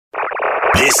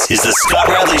This is the Scott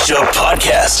Radley Show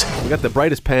podcast. We got the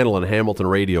Brightest Panel on Hamilton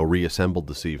Radio reassembled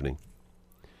this evening.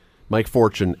 Mike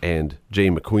Fortune and Jay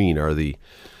McQueen are the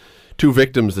two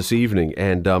victims this evening.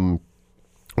 And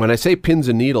when I say pins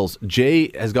and needles,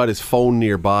 Jay has got his phone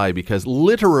nearby because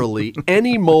literally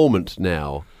any moment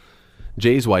now,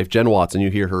 Jay's wife, Jen Watson,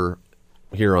 you hear her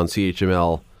here on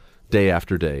CHML day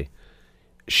after day,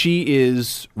 she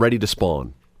is ready to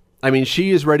spawn. I mean, she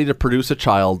is ready to produce a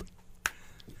child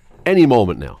any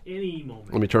moment now. Any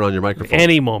moment. Let me turn on your microphone.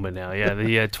 Any moment now, yeah.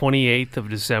 The 28th of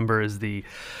December is the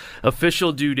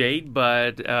official due date,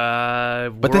 but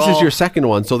this is your second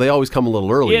one, so they always come a little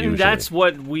early. And usually. That's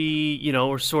what we,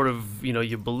 are sort of,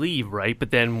 you believe, right? But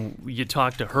then you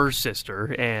talk to her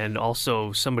sister and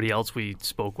also somebody else we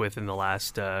spoke with in the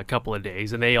last couple of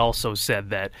days, and they also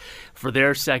said that for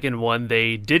their second one,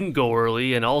 they didn't go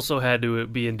early and also had to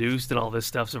be induced and all this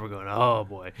stuff. So we're going, oh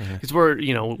boy, because we're,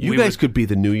 you guys could be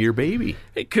the New Year baby.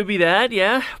 It could be that,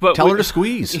 yeah. But tell her to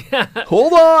squeeze. Yeah.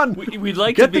 Hold on. We'd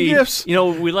like Get to be the gifts.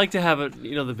 We'd like to have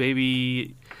the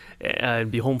baby and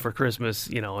be home for Christmas,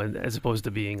 and as opposed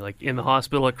to being like in the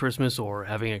hospital at Christmas or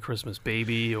having a Christmas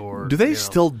baby. Or do they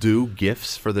still do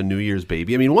gifts for the New Year's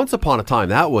baby? I mean, once upon a time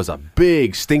that was a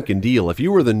big stinking deal. If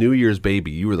you were the New Year's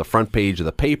baby, you were the front page of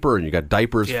the paper, and you got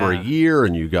diapers for a year,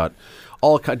 and you got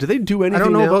all kinds. Do they do anything? I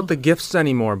don't know now? about the gifts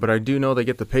anymore, but I do know they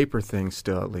get the paper thing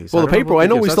still, at least. Well, the paper, I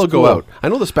know we still go out. I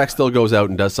know the spec still goes out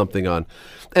and does something on,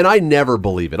 and I never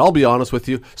believe it. I'll be honest with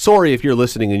you. Sorry if you're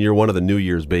listening and you're one of the New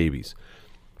Year's babies.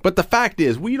 But the fact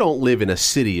is, we don't live in a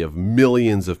city of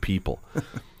millions of people.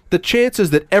 The chances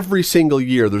that every single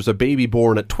year there's a baby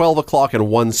born at 12 o'clock and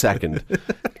 1 second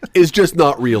is just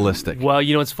not realistic. Well,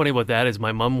 what's funny about that is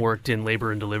my mom worked in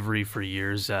labor and delivery for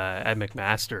years at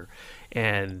McMaster,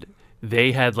 and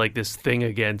they had like this thing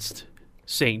against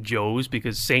St. Joe's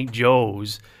because St.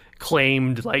 Joe's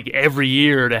claimed like every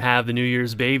year to have the New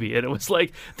Year's baby, and it was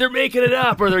like they're making it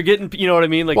up or they're getting, you know what I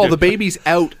mean? Like, well, the baby's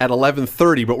out at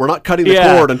 11:30, but we're not cutting the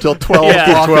cord until 12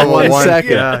 o'clock and 1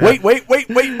 second.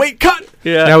 Yeah. Wait, cut!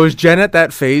 Yeah. Now, is Jen at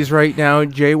that phase right now,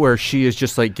 Jay, where she is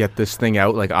just like, get this thing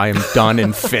out, like I am done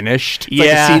and finished? It's like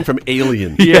a scene from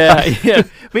Alien. Yeah. I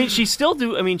mean, she still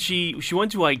do. I mean, she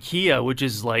went to IKEA, which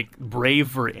is like brave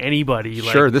for anybody.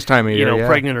 Sure, this time of year,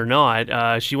 pregnant or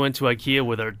not. She went to IKEA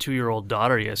with her 2-year-old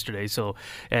daughter yesterday. So,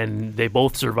 and they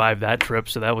both survived that trip.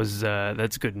 So that was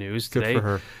that's good news today. Good for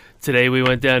her. Today we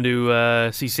went down to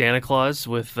see Santa Claus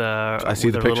with. I see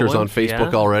the pictures on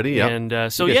Facebook already. Yeah,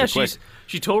 and she's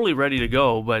totally ready to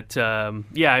go. But I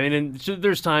mean, and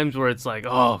there's times where it's like,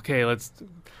 oh, okay, let's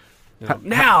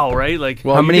now, right? Like,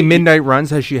 well, how many midnight runs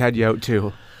has she had you out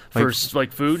to? For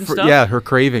like food and stuff. Yeah, her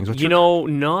cravings.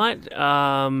 Not.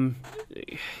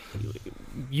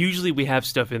 Usually we have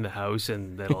stuff in the house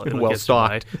and it'll well get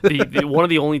stocked. One of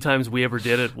the only times we ever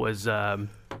did it was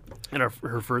in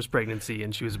her first pregnancy,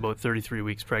 and she was about 33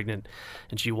 weeks pregnant,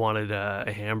 and she wanted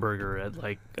a hamburger at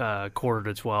like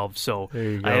 11:45. So I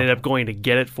ended up going to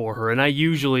get it for her, and I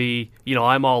usually,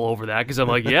 I'm all over that because I'm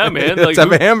like, yeah, man, like let's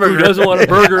have a hamburger. Who doesn't want a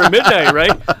burger at midnight,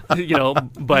 right?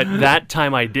 But that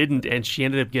time I didn't, and she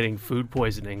ended up getting food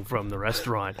poisoning from the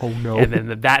restaurant. Oh no! And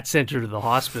then that sent her to the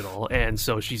hospital, and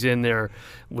so she's in there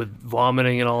with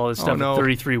vomiting and all this stuff at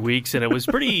 33 weeks, and it was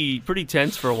pretty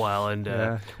tense for a while.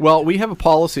 And well, we have a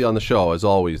policy on the show, as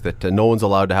always, that no one's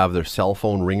allowed to have their cell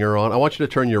phone ringer on. I want you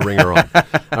to turn your ringer on.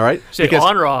 All right? Say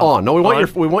on or off? On. No, we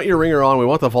want your ringer on. We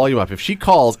want the volume up. If she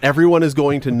calls, everyone is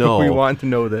going to know. We want to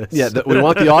know this. Yeah, we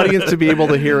want the audience to be able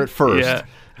to hear it first. Yeah.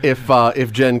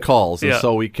 If Jen calls, and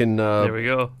so we can. There we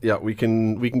go. Yeah, we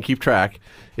can keep track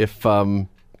if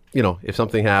if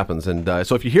something happens, and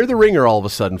so if you hear the ringer all of a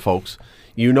sudden, folks,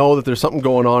 you know that there's something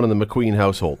going on in the McQueen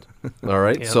household. All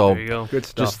right, yeah, so there you go. Good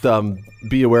stuff. Just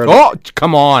be aware. Oh,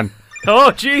 come on.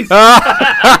 Oh, jeez.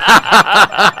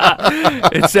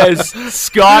 It says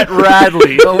Scott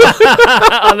Radley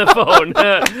on the phone.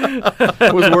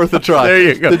 It was worth a try. There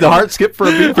you go. Did the heart skip for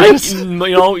a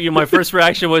beat? My first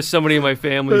reaction was somebody in my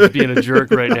family is being a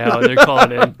jerk right now, and they're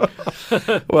calling in.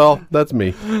 Well, that's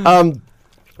me.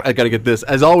 I got to get this.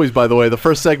 As always, by the way, the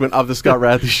first segment of the Scott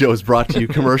Radley Show is brought to you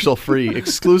commercial-free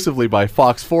exclusively by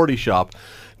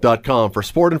Fox40Shop.com. For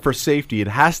sport and for safety, it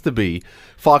has to be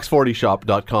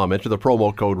Fox40Shop.com. Enter the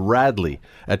promo code RADLEY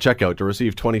at checkout to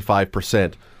receive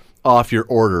 25% off your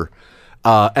order.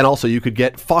 And also, you could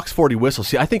get Fox 40 whistles.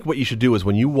 See, I think what you should do is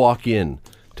when you walk in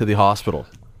to the hospital,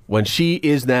 when she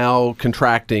is now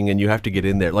contracting and you have to get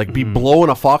in there, like be blowing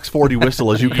a Fox 40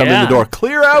 whistle as you come in the door.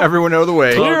 Clear out. Everyone out of the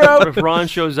way. Clear out. If Ron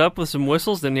shows up with some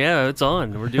whistles, then yeah, it's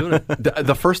on. We're doing it.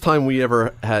 The first time we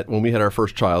ever had, when we had our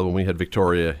first child, when we had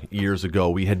Victoria years ago,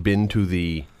 we had been to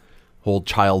the whole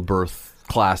childbirth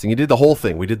class, and you did the whole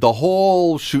thing. We did the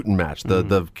whole shooting match,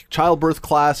 the childbirth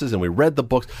classes, and we read the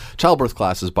books. Childbirth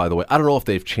classes, by the way, I don't know if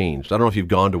they've changed. I don't know if you've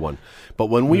gone to one. But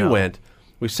when we went,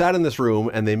 we sat in this room,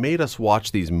 and they made us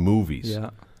watch these movies. Yeah.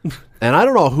 And I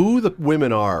don't know who the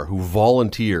women are who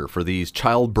volunteer for these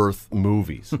childbirth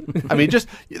movies. I mean, just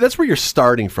that's where you're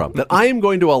starting from. That I am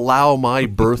going to allow my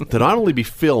birth to not only be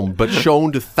filmed, but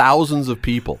shown to thousands of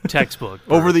people. Textbook.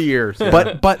 Over the years.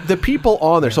 But the people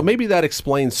on there, so maybe that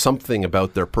explains something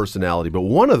about their personality. But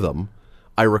one of them,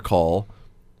 I recall,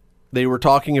 they were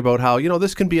talking about how,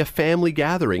 this can be a family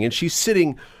gathering. And she's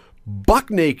sitting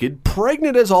buck naked,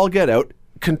 pregnant as all get out,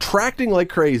 contracting like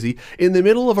crazy in the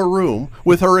middle of a room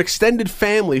with her extended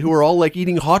family who are all like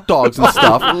eating hot dogs and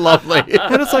stuff. Lovely.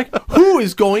 And it's like, who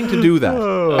is going to do that?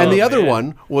 And the other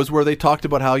one was where they talked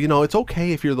about how, it's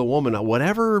okay if you're the woman,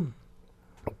 whatever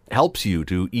helps you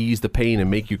to ease the pain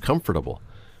and make you comfortable.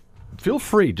 Feel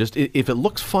free. Just if it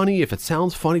looks funny, if it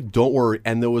sounds funny, don't worry.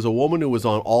 And there was a woman who was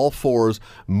on all fours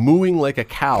mooing like a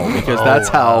cow because that's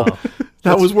how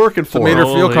that was working for her. Made her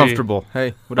feel comfortable.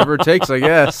 Hey, whatever it takes, I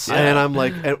guess. And I'm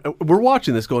like, and we're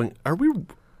watching this going, are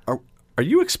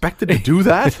you expected to do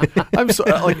that? I'm so,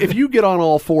 like, if you get on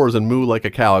all fours and moo like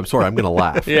a cow, I'm sorry, I'm going to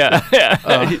laugh. Yeah.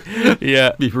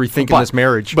 Be rethinking this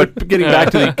marriage. But getting back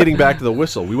to the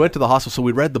whistle, we went to the hospital, so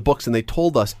we read the books, and they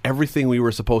told us everything we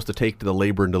were supposed to take to the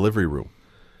labor and delivery room.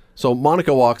 So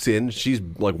Monica walks in, she's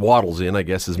like waddles in, I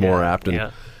guess is more apt,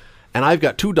 and I've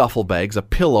got 2 duffel bags, a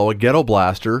pillow, a ghetto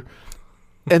blaster.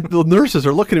 And the nurses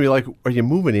are looking at me like, are you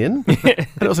moving in? And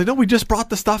I was like, no, we just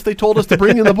brought the stuff they told us to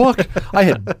bring in the book. I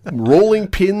had rolling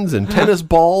pins and tennis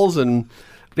balls and...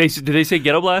 Did they say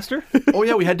Ghetto Blaster? Oh,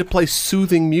 yeah, we had to play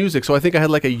soothing music. So I think I had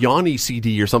like a Yanni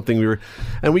CD or something.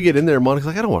 And we get in there and Monica's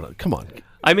like, I don't want to, come on.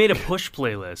 I made a push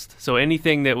playlist. So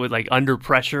anything that would like Under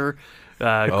Pressure...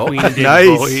 Queen and David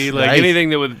nice. Bowie, like anything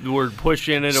that would push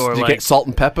in it, or Did you like get Salt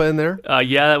and Pepper in there?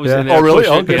 Yeah, that was in there. Oh, really?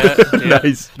 Push It, Okay.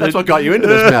 Nice. That's what got you into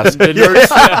this mess. The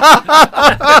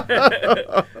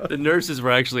the nurses were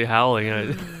actually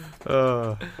howling.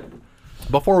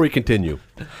 Before we continue,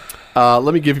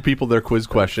 let me give you people their quiz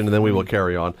question, and then we will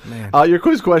carry on. Your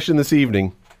quiz question this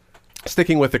evening,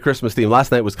 sticking with the Christmas theme.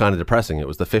 Last night was kind of depressing. It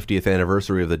was the 50th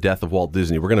anniversary of the death of Walt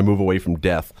Disney. We're going to move away from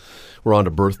death. We're on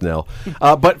to birth now.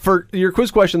 But for your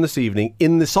quiz question this evening,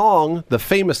 in the song, the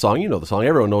famous song, you know the song,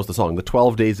 everyone knows the song, The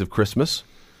 12 Days of Christmas.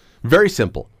 Very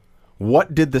simple.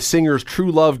 What did the singer's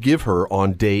true love give her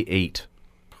on day 8?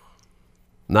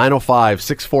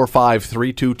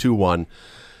 905-645-3221,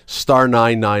 star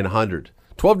 9900.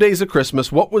 12 Days of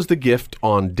Christmas, what was the gift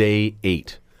on day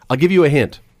 8? I'll give you a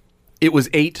hint. It was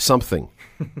 8 something.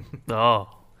 Oh.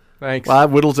 Thanks. Well, that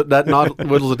whittles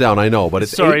it down, I know, but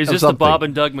it's Sorry, 8 is of this something. the Bob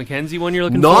and Doug McKenzie one you're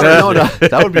looking No, for? no,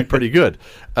 that would be pretty good.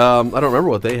 I don't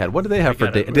remember what they had. What did they have for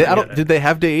day? Did they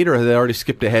have day 8, or had they already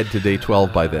skipped ahead to day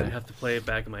 12 by I then? have to play it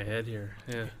back in my head here.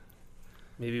 Yeah.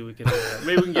 Maybe we can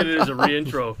get it as a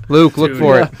reintro. Luke, look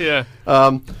for it. Yeah.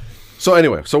 So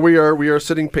anyway, we are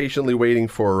sitting patiently waiting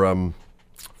for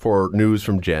news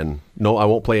from Jen. No, I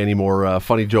won't play any more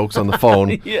funny jokes on the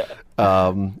phone. Yeah.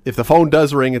 If the phone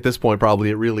does ring at this point,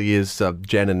 probably it really is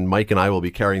Jen, and Mike and I will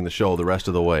be carrying the show the rest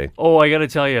of the way. Oh, I got to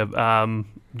tell you,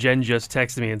 Jen just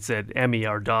texted me and said, Emmy,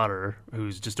 our daughter,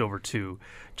 who's just over 2,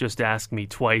 just asked me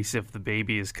twice if the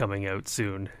baby is coming out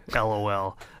soon.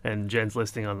 LOL. And Jen's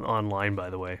listening online, by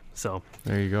the way. So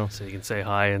There you go. so you can say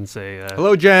hi and say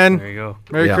Hello, Jen. There you go.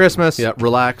 Merry Yeah. Christmas. Yeah,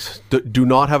 relax. Do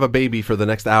not have a baby for the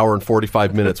next hour and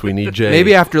 45 minutes. We need Jay.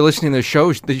 Maybe after listening to the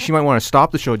show, she might want to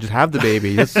stop the show. Just have the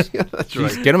baby. That's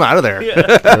right. Get him out of there.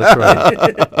 That's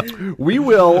right. We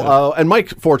will, and Mike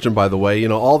Fortune, by the way,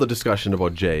 all the discussion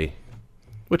about Jay,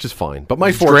 which is fine. But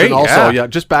Mike Fortune great, also, yeah.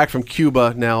 just back from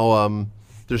Cuba now.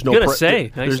 There's no Nice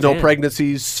there's no man.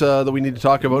 pregnancies that we need to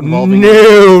talk about involving.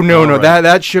 No. right.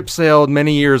 That ship sailed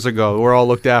many years ago. We're all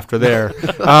looked after there.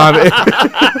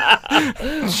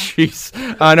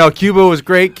 Jeez. No, Cuba was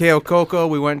great. Coco.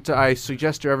 We went to, I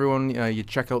suggest to everyone you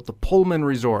check out the Pullman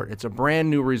Resort. It's a brand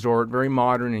new resort, very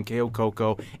modern in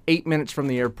Coco. 8 minutes from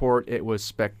the airport. It was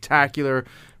spectacular.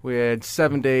 We had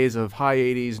 7 days of high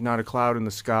 80s, not a cloud in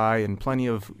the sky, and plenty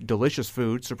of delicious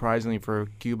food, surprisingly for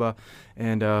Cuba.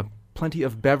 And plenty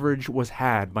of beverage was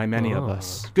had by many of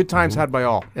us. Good times had by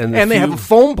all. And And they have a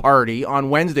foam party on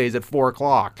Wednesdays at 4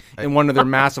 o'clock in one of their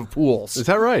massive pools. Is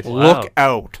that right? Wow. Look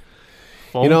out.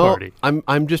 foam party.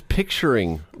 I'm just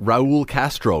picturing Raul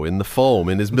Castro in the foam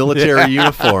in his military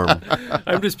uniform.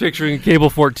 I'm just picturing Cable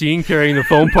 14 carrying the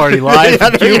foam party live Yeah,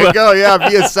 from there Cuba. you go. Yeah,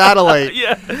 via satellite.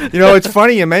 Yeah. You know, it's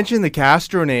funny you mentioned the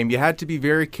Castro name. You had to be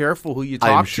very careful who you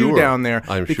talked sure. to down there,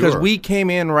 I'm because sure. we came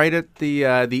in right at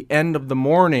the end of the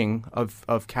morning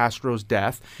of Castro's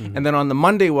death, and then on the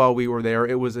Monday while we were there,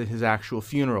 it was his actual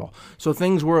funeral. So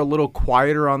things were a little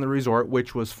quieter on the resort,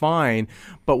 which was fine.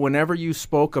 But whenever you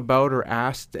spoke about or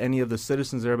asked any of the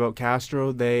citizens there about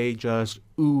Castro, they just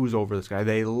ooze over this guy.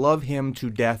 They love him to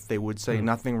death. They would say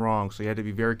nothing wrong. So you had to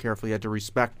be very careful. You had to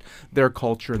respect their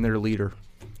culture and their leader.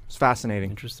 It's fascinating.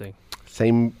 Interesting.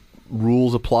 Same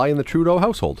rules apply in the Trudeau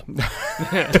household.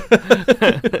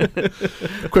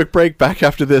 Quick break. Back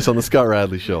after this on the Scott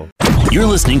Radley Show. You're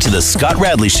listening to The Scott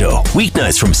Radley Show,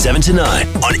 weeknights from 7 to 9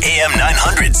 on AM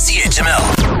 900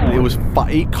 CHML. It was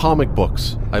 8 comic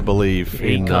books, I believe,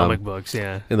 8 in comic books,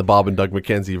 yeah. in the Bob and Doug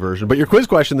McKenzie version. But your quiz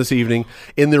question this evening,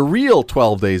 in the real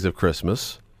 12 days of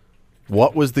Christmas,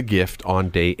 what was the gift on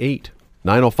day 8?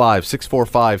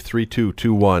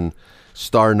 905-645-3221,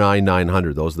 star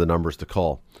 9900. Those are the numbers to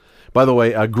call. By the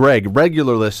way, Greg,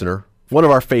 regular listener, one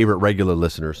of our favorite regular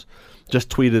listeners, just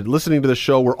tweeted, listening to the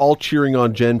show, we're all cheering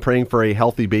on Jen, praying for a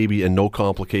healthy baby and no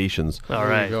complications. All There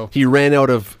right. you go. He ran out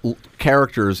of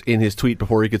characters in his tweet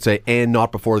before he could say, and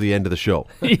not before the end of the show.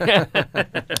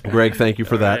 Greg, thank you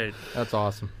for that. Right. That's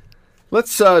awesome.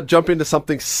 Let's jump into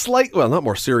something well, not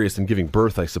more serious than giving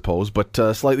birth, I suppose, but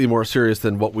slightly more serious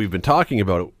than what we've been talking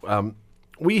about.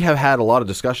 We have had a lot of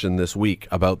discussion this week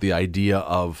about the idea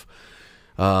of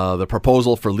the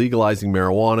proposal for legalizing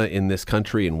marijuana in this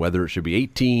country and whether it should be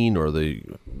 18, or the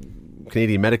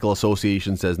Canadian Medical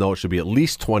Association says no, it should be at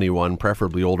least 21,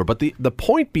 preferably older. But the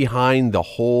point behind the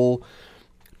whole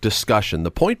discussion, the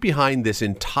point behind this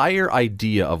entire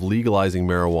idea of legalizing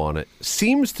marijuana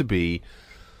seems to be,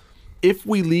 if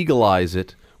we legalize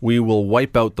it, we will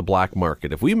wipe out the black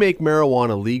market. If we make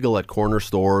marijuana legal at corner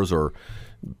stores or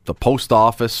the post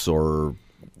office or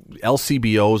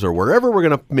LCBOs or wherever we're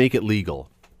going to make it legal,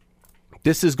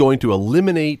 this is going to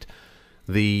eliminate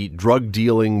the drug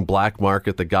dealing black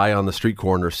market, the guy on the street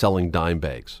corner selling dime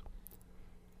bags.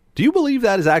 Do you believe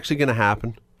that is actually going to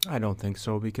happen? I don't think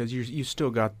so, because you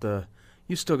still got the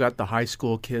high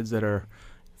school kids that are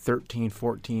 13,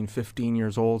 14, 15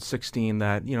 years old, 16,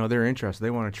 that, you know, they're interested. They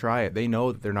want to try it. They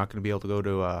know that they're not going to be able to go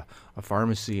to a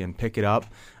pharmacy and pick it up.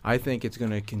 I think it's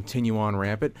going to continue on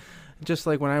rampant. Just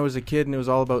like when I was a kid and it was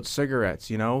all about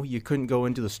cigarettes, you know, you couldn't go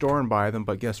into the store and buy them,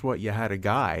 but guess what? You had a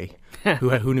guy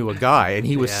who knew a guy, and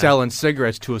he was selling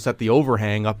cigarettes to us at the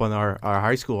overhang up on our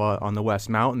high school on the West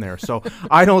Mountain there. So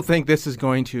I don't think this is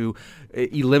going to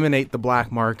eliminate the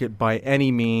black market by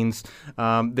any means.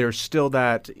 There's still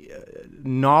that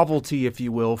novelty, if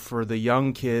you will, for the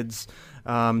young kids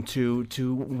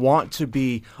to want to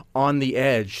be on the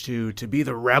edge, to be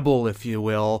the rebel, if you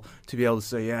will, to be able to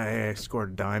say, hey, I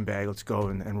scored a dime bag, let's go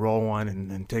and roll one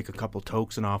and take a couple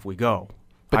tokes and off we go.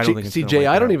 But I don't think it's gonna Jay, work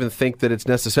I don't out. even think that it's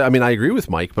necessary. I mean, I agree with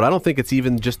Mike, but I don't think it's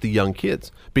even just the young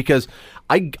kids, because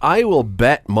I will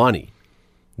bet money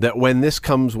that when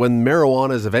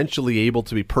marijuana is eventually able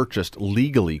to be purchased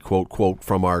legally, quote, quote,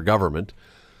 from our government,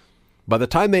 by the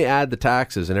time they add the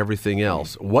taxes and everything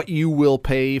else, what you will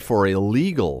pay for a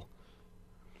legal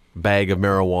bag of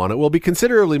marijuana will be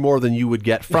considerably more than you would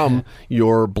get from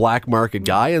your black market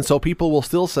guy. And so people will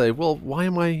still say, well, why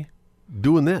am I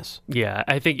doing this? Yeah,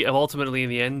 I think ultimately in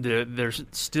the end, there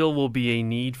still will be a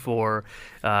need for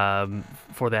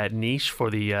that niche, for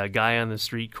the guy on the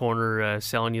street corner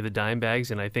selling you the dime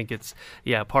bags. And I think it's,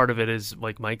 part of it is,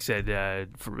 like Mike said,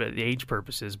 for age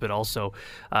purposes, but also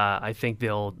I think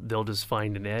they'll just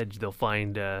find an edge. They'll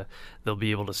find they'll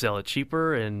be able to sell it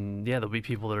cheaper, and there'll be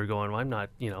people that are going, well, I'm not,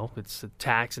 it's a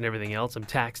tax and everything else. I'm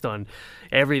taxed on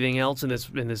everything else in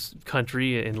this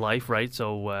country, in life, right?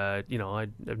 So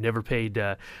I've never paid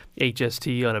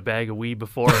HST on a bag of weed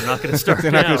before. I'm not going to start They're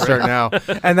now. not going to start now.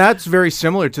 And that's very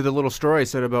similar to the little story I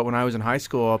said about when I was in high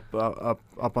school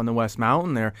up on the West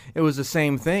Mountain there. It was the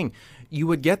same thing. You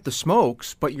would get the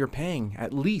smokes, but you're paying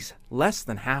at least less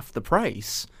than half the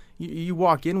price. You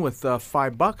walk in with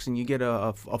 $5 and you get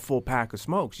a full pack of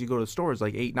smokes. You go to the store, it's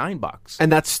like $8-9.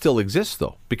 And that still exists,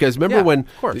 though, because remember Yeah, when,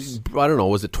 of course. I don't know,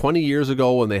 was it 20 years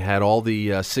ago when they had all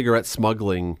the cigarette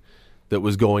smuggling that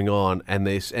was going on, and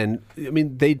they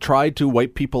tried to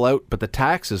wipe people out, but the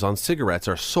taxes on cigarettes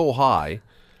are so high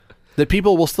that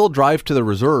people will still drive to the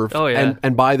reserve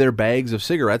and buy their bags of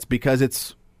cigarettes because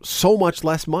it's so much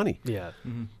less money. Yeah.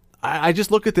 Mm-hmm. I just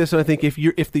look at this and I think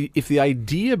if the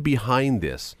idea behind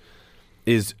this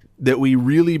is that we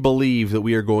really believe that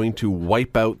we are going to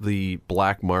wipe out the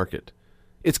black market,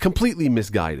 it's completely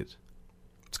misguided.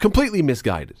 It's completely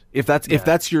misguided. If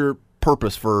that's your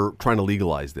purpose for trying to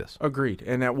legalize this. Agreed.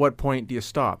 And at what point do you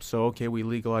stop? So, okay, we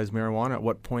legalize marijuana. At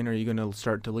what point are you going to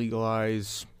start to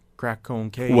legalize crack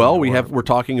cocaine? Well, we're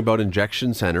talking about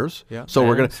injection centers. Yeah.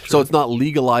 So so it's not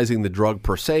legalizing the drug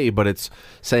per se, but it's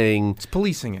saying it's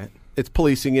policing it. It's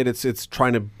policing it. It's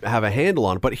trying to have a handle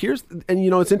on it. But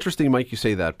it's interesting, Mike, you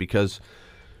say that, because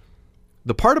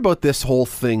the part about this whole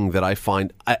thing that I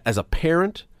find as a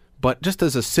parent, but just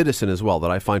as a citizen as well,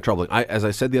 that I find troubling. As I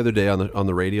said the other day on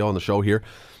the radio, on the show here,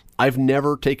 I've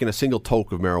never taken a single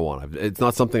toke of marijuana. It's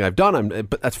not something I've done.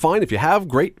 But that's fine if you have.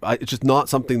 Great. It's just not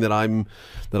something that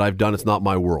I've done. It's not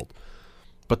my world.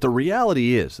 But the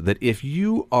reality is that if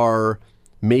you are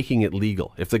making it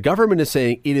legal, if the government is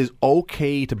saying it is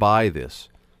okay to buy this,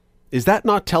 is that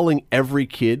not telling every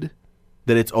kid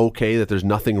that it's okay, that there's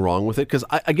nothing wrong with it? Because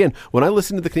again, when I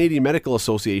listen to the Canadian Medical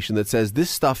Association that says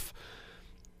this stuff,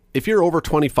 if you're over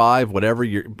 25, whatever,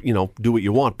 do what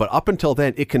you want. But up until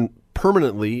then, it can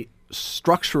permanently,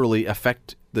 structurally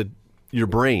affect your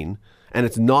brain, and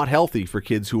it's not healthy for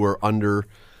kids who are under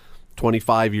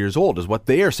 25 years old, is what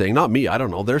they are saying. Not me. I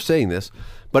don't know. They're saying this.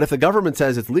 But if the government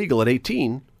says it's legal at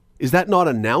 18, is that not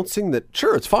announcing that,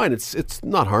 sure, it's fine, it's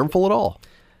not harmful at all?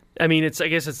 I mean, I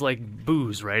guess it's like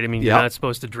booze, right? I mean, you're not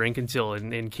supposed to drink until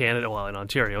in Canada, well, in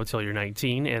Ontario, until you're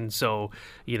 19, and so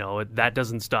that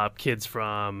doesn't stop kids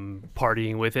from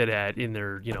partying with it in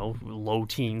their low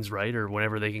teens, right, or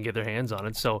whenever they can get their hands on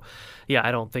it. So, yeah,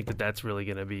 I don't think that's really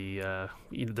going to be.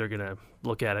 They're going to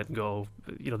look at it and go,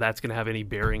 that's going to have any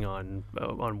bearing on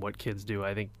what kids do.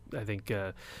 I think.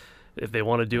 If they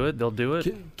want to do it, they'll do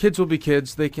it. Kids will be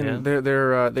kids. They can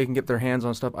they can get their hands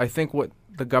on stuff. I think what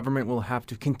the government will have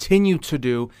to continue to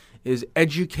do is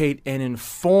educate and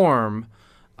inform.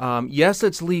 Yes,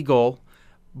 it's legal,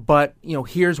 but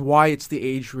here's why it's the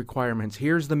age requirements.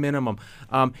 Here's the minimum.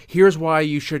 Here's why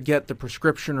you should get the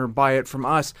prescription or buy it from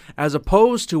us, as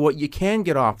opposed to what you can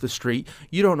get off the street.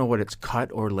 You don't know what it's cut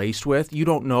or laced with. You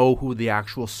don't know who the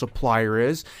actual supplier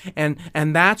is, and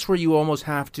that's where you almost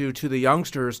have to the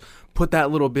youngsters, put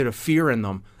that little bit of fear in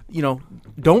them.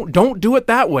 Don't do it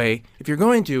that way. If you're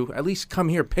going to, at least come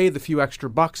here, pay the few extra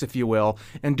bucks, if you will,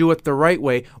 and do it the right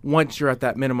way once you're at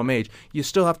that minimum age. You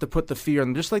still have to put the fear in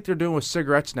them, just like they're doing with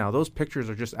cigarettes now. Those pictures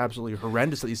are just absolutely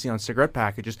horrendous that you see on cigarette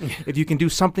packages. If you can do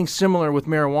something similar with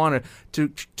marijuana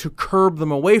to curb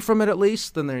them away from it at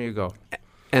least, then there you go.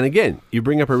 And again, you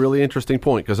bring up a really interesting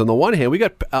point, because on the one hand,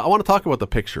 I want to talk about the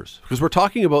pictures, because we're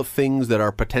talking about things that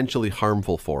are potentially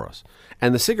harmful for us.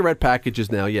 And the cigarette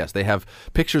packages now, yes, they have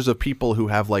pictures of people who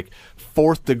have like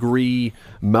 4th degree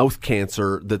mouth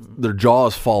cancer, that their jaw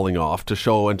is falling off to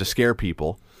show and to scare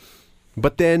people.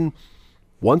 But then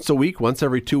once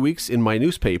every 2 weeks in my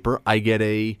newspaper, I get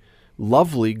a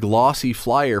lovely glossy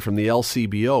flyer from the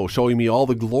LCBO showing me all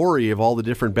the glory of all the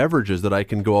different beverages that I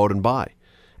can go out and buy.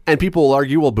 And people will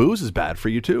argue, well, booze is bad for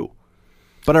you too.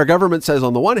 But our government says,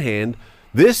 on the one hand,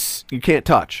 this you can't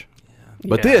touch.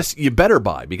 But this you better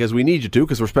buy, because we need you to,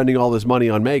 because we're spending all this money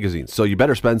on magazines. So you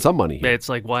better spend some money here. It's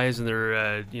like, why isn't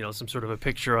there some sort of a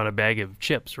picture on a bag of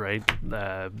chips, right?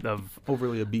 Of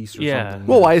overly obese or something.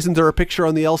 Well, why isn't there a picture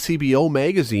on the LCBO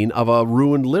magazine of a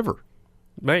ruined liver?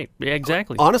 Right, yeah,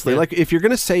 exactly. Honestly, like, if you're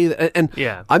going to say that, and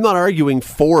I'm not arguing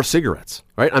for cigarettes,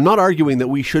 right? I'm not arguing that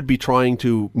we should be trying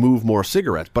to move more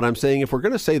cigarettes, but I'm saying if we're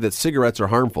going to say that cigarettes are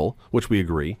harmful, which we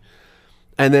agree,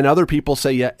 and then other people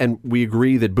say, yeah, and we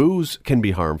agree that booze can be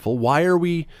harmful, why are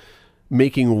we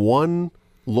making one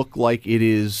look like it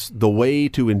is the way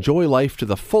to enjoy life to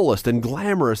the fullest and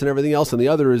glamorous and everything else, and the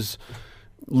other is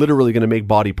literally going to make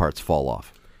body parts fall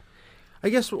off? I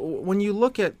guess when you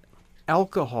look at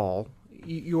alcohol,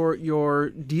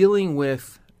 you're dealing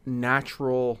with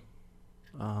natural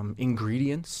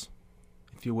ingredients,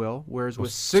 if you will, whereas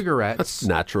with cigarettes, that's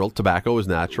natural. Tobacco is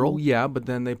natural. Yeah, but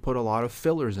then they put a lot of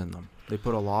fillers in them. They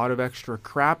put a lot of extra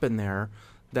crap in there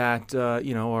that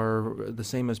are the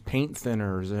same as paint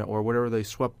thinners or whatever they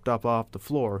swept up off the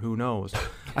floor. Who knows?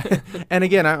 And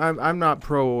again, I'm not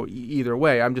pro either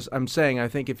way. I'm saying I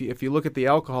think if you look at the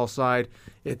alcohol side,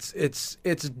 it's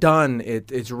done.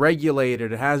 It's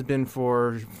regulated. It has been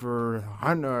for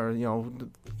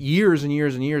years and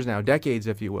years and years now, decades,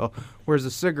 if you will. Whereas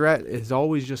the cigarette has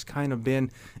always just kind of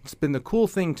been the cool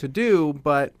thing to do,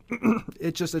 but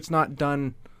it's not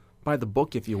done by the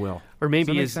book, if you will. Or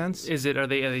maybe Does that make sense? Are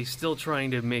they still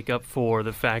trying to make up for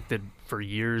the fact that for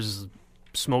years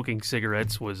smoking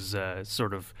cigarettes was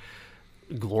sort of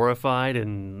glorified,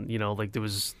 and like there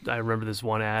was, I remember this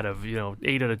one ad of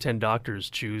 8 out of 10 doctors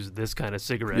choose this kind of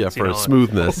cigarettes. Yeah, for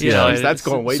smoothness. Yeah, that's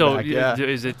going way back. Yeah.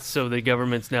 Is it so the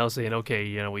government's now saying,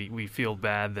 okay, we feel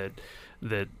bad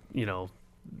that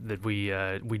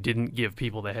we didn't give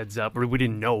people the heads up, or we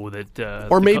didn't know that,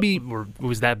 or maybe it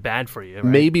was that bad for you. Right?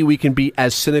 Maybe we can be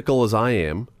as cynical as I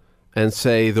am and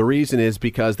say the reason is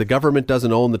because the government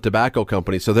doesn't own the tobacco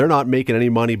company, so they're not making any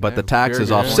money but the taxes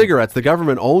off cigarettes. The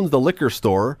government owns the liquor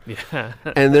store,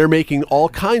 and they're making all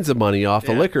kinds of money off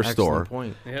the liquor store.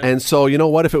 Point. Yeah. And so, you know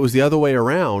what? If it was the other way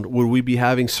around, would we be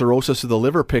having cirrhosis of the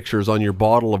liver pictures on your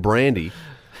bottle of brandy?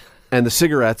 And the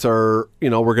cigarettes are,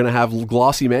 we're going to have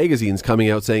glossy magazines coming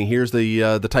out saying, here's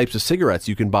the types of cigarettes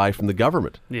you can buy from the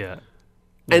government. Yeah.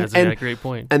 And That's a great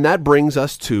point. And that brings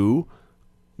us to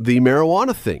the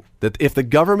marijuana thing, that if the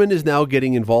government is now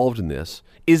getting involved in this,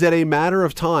 is it a matter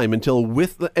of time until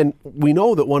and we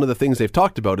know that one of the things they've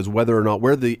talked about is whether or not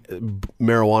where the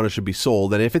marijuana should be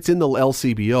sold, and if it's in the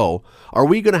LCBO, are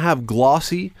we going to have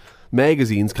glossy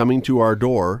magazines coming to our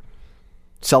door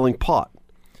selling pot?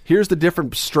 Here's the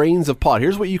different strains of pot.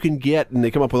 Here's what you can get, and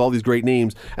they come up with all these great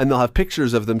names, and they'll have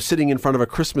pictures of them sitting in front of a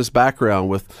Christmas background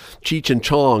with Cheech and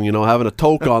Chong, having a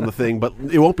toke on the thing, but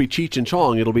it won't be Cheech and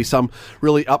Chong. It'll be some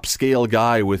really upscale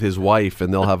guy with his wife,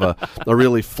 and they'll have a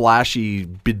really flashy,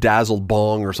 bedazzled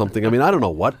bong or something. I mean, I don't know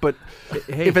what, but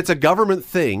if it's a government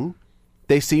thing,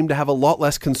 they seem to have a lot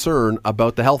less concern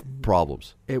about the health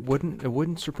problems. It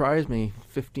wouldn't surprise me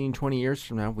 15, 20 years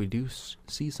from now we do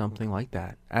see something like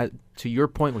that. To your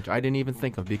point, which I didn't even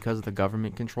think of because the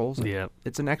government controls it. Yeah.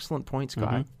 It's an excellent point,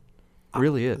 Scott. It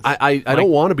really is. I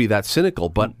don't want to be that cynical,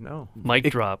 but no. Mic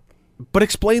drop. But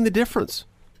explain the difference.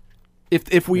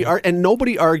 If we are, and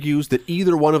nobody argues that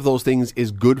either one of those things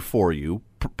is good for you.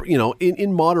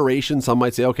 In moderation, some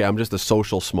might say, okay, I'm just a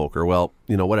social smoker. Well,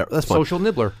 whatever. That's fine. Social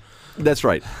nibbler. That's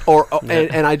right. Or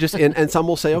and I just and some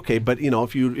will say, okay, but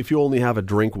if you only have a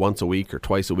drink once a week or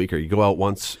twice a week, or you go out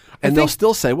once, and they'll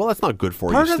still say, well, that's not good for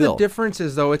you. Part of the difference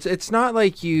is though, it's not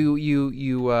like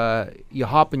you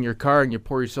hop in your car and you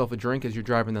pour yourself a drink as you're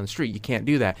driving down the street. You can't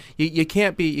do that. You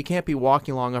can't be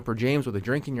walking along Upper James with a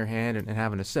drink in your hand and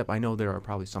having a sip. I know there are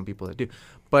probably some people that do,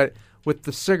 but with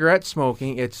the cigarette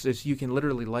smoking, it's you can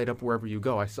literally light up wherever you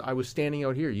go. I was standing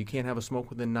out here. You can't have a smoke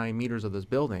within 9 meters of this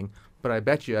building, but I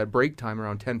bet you at break time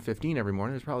around 10:15 every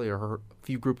morning, there's probably a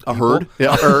few groups of people. Herd?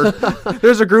 Yeah. A herd.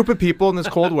 There's a group of people in this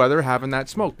cold weather having that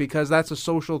smoke because that's a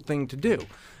social thing to do.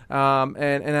 And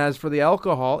as for the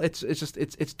alcohol, it's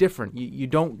different. You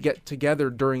don't get together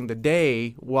during the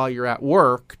day while you're at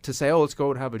work to say, let's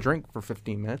go and have a drink for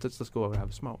 15 minutes. Let's go and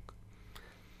have a smoke.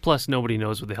 Plus, nobody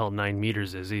knows what the hell 9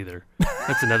 meters is either.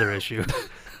 That's another issue.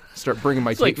 Start bringing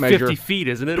my It's tape like measure. 50 feet,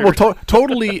 isn't it? Well,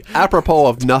 totally apropos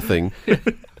of nothing.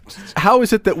 How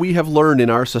is it that we have learned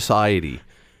in our society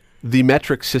the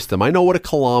metric system? I know what a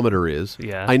kilometer is.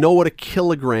 Yeah. I know what a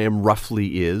kilogram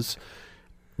roughly is.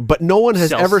 But no one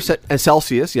has ever said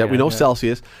Celsius. Yeah, we know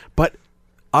Celsius. But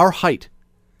our height.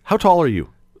 How tall are you?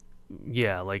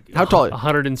 Yeah, like how tall?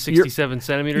 167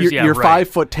 centimeters. You're right.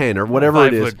 5'10" or whatever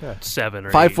it is. 5'7"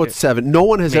 or 5'7". No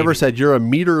one has ever said you're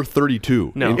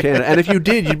 1.32 no. in Canada. And if you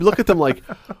did, you'd look at them like,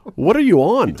 "What are you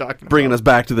on?" Bringing us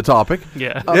back to the topic.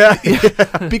 Yeah,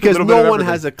 because no one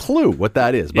has a clue what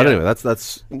that is. But anyway,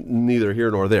 that's neither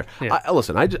here nor there. Yeah.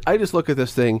 Listen, I just look at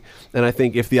this thing and I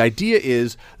think if the idea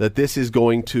is that this is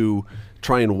going to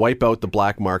try and wipe out the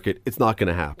black market, it's not going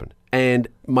to happen. And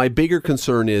my bigger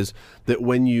concern is that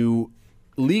when you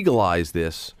legalize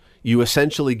this, you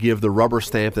essentially give the rubber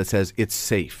stamp that says it's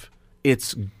safe.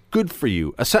 It's good for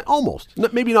you. Almost.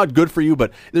 Maybe not good for you,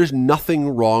 but there's nothing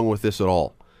wrong with this at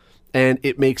all. And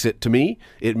it makes it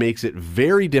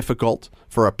very difficult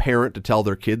for a parent to tell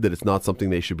their kid that it's not something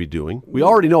they should be doing. We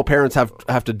already know parents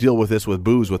have to deal with this with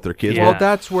booze with their kids. Yeah. Well,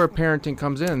 that's where parenting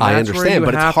comes in. That's I understand,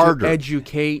 where but you it's have harder. to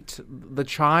educate the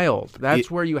child.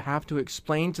 That's where you have to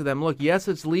explain to them, look, yes,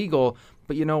 it's legal,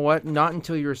 but you know what? Not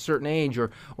until you're a certain age, or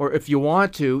if you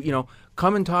want to,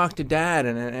 come and talk to dad,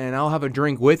 and I'll have a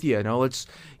drink with you.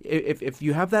 If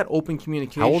you have that open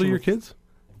communication. How old are your kids?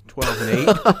 12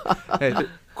 and 8.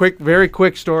 Very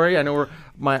quick story. I know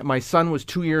my son was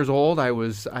 2 years old. I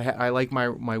like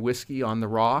my whiskey on the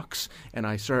rocks, and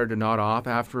I started to nod off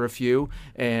after a few.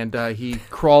 And he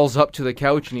crawls up to the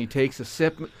couch and he takes a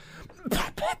sip,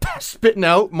 spitting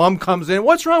out. Mom comes in.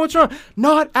 What's wrong?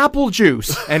 Not apple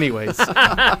juice. Anyways,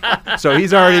 so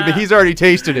he's already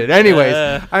tasted it.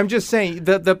 Anyways, I'm just saying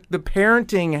the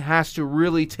parenting has to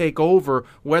really take over,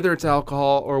 whether it's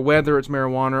alcohol or whether it's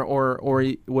marijuana or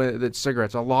whether it's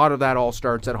cigarettes. A lot of that all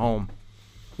starts at home.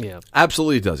 Yeah.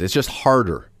 Absolutely it does. It's just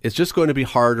harder. It's just going to be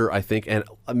harder, I think. And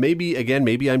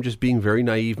maybe I'm just being very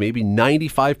naive. Maybe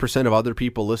 95% of other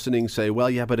people listening say, well,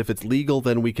 yeah, but if it's legal,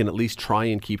 then we can at least try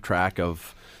and keep track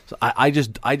of. So I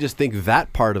just think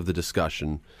that part of the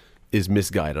discussion is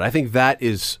misguided. I think that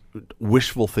is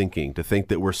wishful thinking, to think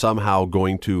that we're somehow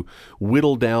going to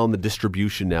whittle down the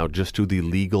distribution now just to the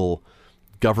legal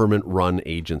government-run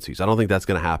agencies. I don't think that's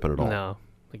going to happen at all. No,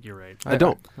 I think you're right. I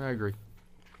don't. I agree.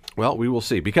 Well, we will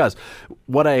see. Because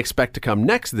what I expect to come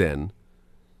next then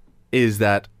is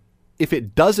that if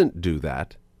it doesn't do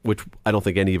that, which I don't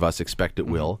think any of us expect it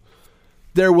will,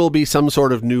 there will be some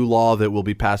sort of new law that will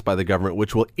be passed by the government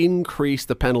which will increase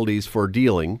the penalties for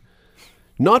dealing.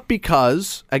 Not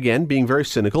because, again, being very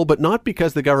cynical, but not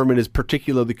because the government is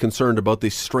particularly concerned about the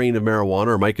strain of marijuana,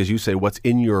 or Mike, as you say, what's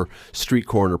in your street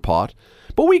corner pot.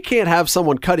 But we can't have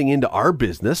someone cutting into our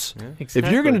business. Yeah, If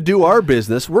exactly. you're going to do our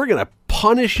business, we're going to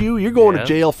punish you. You're going to Yep.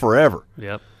 jail forever.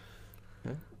 Yep.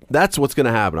 That's what's going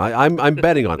to happen. I'm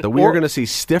betting on it, that we are going to see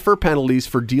stiffer penalties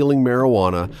for dealing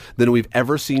marijuana than we've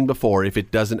ever seen before if it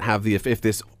doesn't have the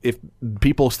if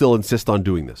people still insist on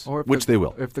doing this, Or if which they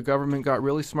will. If the government got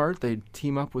really smart, they'd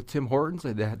team up with Tim Hortons.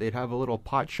 They'd have a little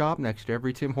pot shop next to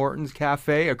every Tim Hortons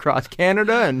cafe across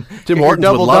Canada, and Tim get your Hortons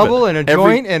would love double it. and a Every-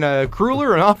 joint and a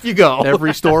cruller, and off you go.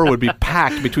 Every store would be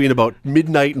packed between about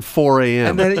midnight and 4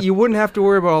 a.m. And then you wouldn't have to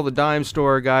worry about all the dime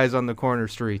store guys on the corner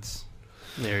streets.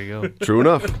 There you go. True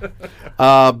enough.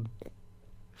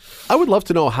 I would love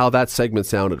to know how that segment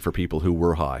sounded for people who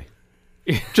were high.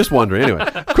 Just wondering. Anyway,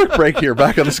 quick break here.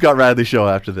 Back on the Scott Radley Show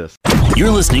after this. You're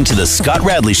listening to The Scott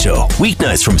Radley Show,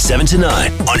 weeknights from 7 to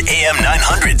 9 on AM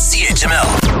 900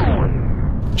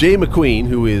 CHML. Jay McQueen,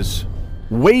 who is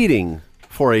waiting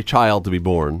for a child to be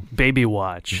born, Baby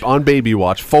watch. on baby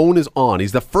watch, phone is on.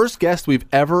 He's the first guest we've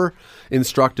ever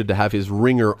instructed to have his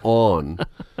ringer on,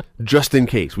 just in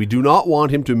case. We do not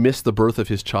want him to miss the birth of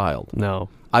his child. No.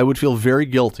 I would feel very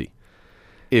guilty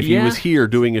if he Yeah. was here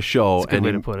doing a show That's a good and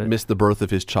way he to put it. missed the birth of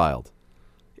his child.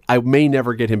 I may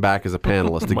never get him back as a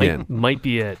panelist again. Might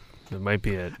be it. It might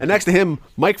be it. And next to him,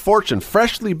 Mike Fortune,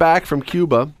 freshly back from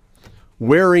Cuba,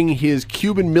 wearing his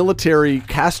Cuban military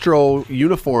Castro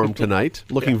uniform tonight,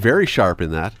 looking very sharp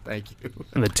in that. Thank you.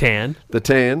 And the tan. The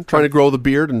tan, trying to grow the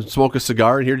beard and smoke a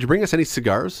cigar in here. Did you bring us any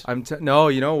cigars? No,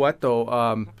 you know what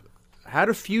though? Had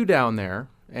a few down there,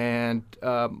 and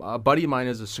a buddy of mine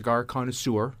is a cigar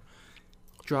connoisseur.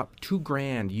 Dropped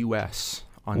 $2,000 US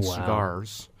on Wow.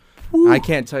 cigars. I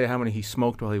can't tell you how many he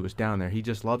smoked while he was down there. He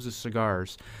just loves his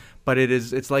cigars. But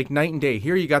it's like night and day.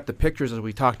 Here you got the pictures as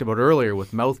we talked about earlier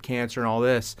with mouth cancer and all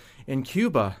this. In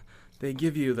Cuba, they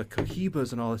give you the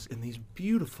cojibas and all this in these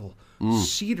beautiful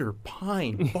cedar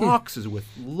pine boxes with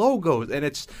logos. And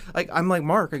it's like, I'm like,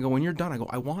 Mark, I go, when you're done, I go,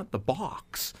 I want the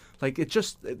box. Like, it's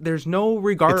just, there's no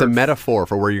regard. It's a metaphor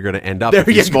for where you're going to end up. There if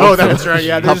you you smoke go. from That's right.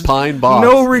 Yeah, a there's pine box.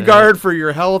 no regard for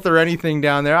your health or anything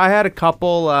down there. I had a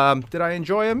couple. Did I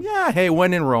enjoy them? Yeah. Hey,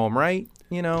 when in Rome, right?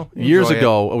 You know, Years enjoy it.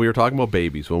 ago, we were talking about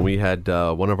babies. When we had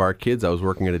one of our kids, I was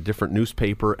working at a different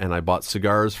newspaper, and I bought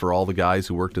cigars for all the guys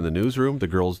who worked in the newsroom.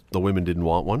 The women didn't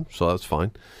want one, so that's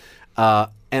fine.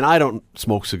 And I don't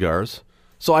smoke cigars,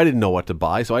 so I didn't know what to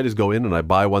buy. So I just go in and I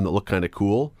buy one that looked kind of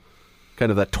cool, kind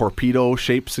of that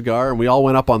torpedo-shaped cigar. And we all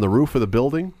went up on the roof of the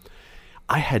building.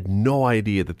 I had no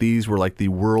idea that these were like the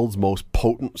world's most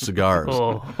potent cigars.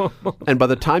 Oh. And by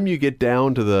the time you get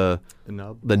down to the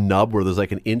nub. nub where there's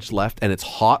like an inch left and it's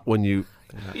hot when you...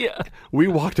 Yeah. We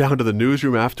walked down to the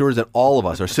newsroom afterwards, and all of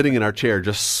us are sitting in our chair,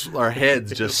 just our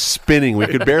heads just spinning. We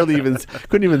could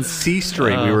couldn't even see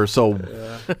straight. We were so,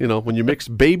 when you mix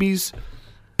babies,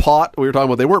 pot. We were talking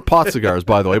about they weren't pot cigars,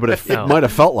 by the way, but it No. might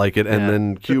have felt like it. And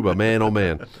then Cuba, man, oh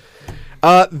man.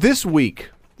 This week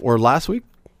or last week,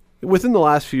 within the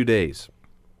last few days,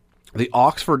 the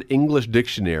Oxford English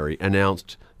Dictionary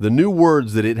announced the new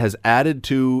words that it has added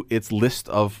to its list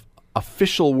of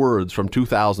official words from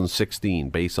 2016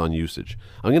 based on usage.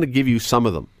 I'm going to give you some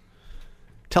of them.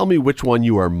 Tell me which one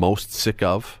you are most sick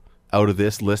of out of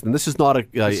this list. And this is not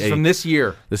This is from this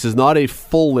year. this is not a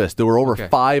full list. There were over Okay.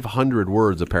 500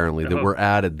 words apparently that were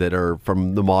added that are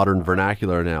from the modern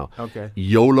vernacular now. Okay.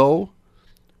 YOLO,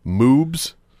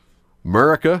 moobs,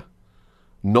 America,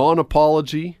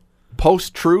 non-apology,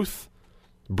 post-truth,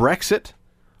 Brexit,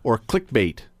 or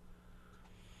clickbait.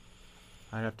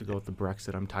 I'd have to go with the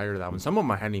Brexit. I'm tired of that one. Some of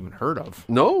them I hadn't even heard of.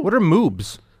 No? What are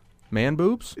moobs? Man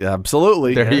boobs?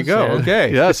 Absolutely. There you go. yeah.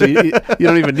 Okay. Yeah, so you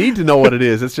don't even need to know what it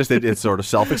is. It's just it's sort of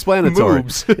self-explanatory.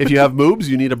 Moobs. If you have moobs,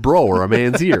 you need a bro or a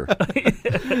man's ear.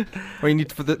 Or you need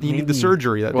the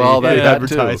surgery that Well, they that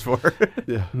advertise too. for.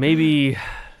 Maybe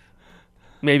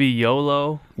Maybe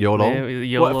YOLO. YOLO? Maybe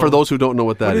YOLO. For those who don't know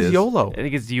what that What is YOLO? I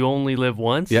think it's you only live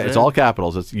once. Yeah, it's all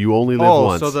capitals. It's you only live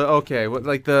once. So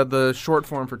like the short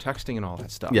form for texting and all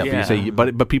that stuff. Yeah, Yeah. but you say,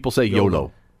 but people say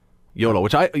YOLO,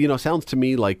 which sounds to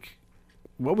me like,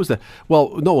 what was that?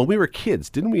 Well, no, when we were kids,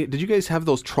 didn't we? Did you guys have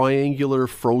those triangular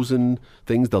frozen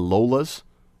things, the Lolas?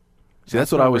 See,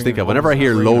 that's what I always think of. Whenever I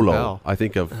hear Lolo, I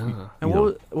think of. And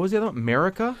what was the other one?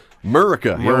 America?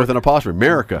 America, yeah, with an apostrophe.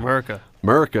 America.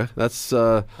 That's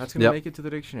going to make it to the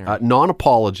dictionary.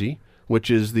 Non-apology, which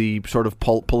is the sort of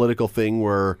political thing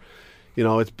where,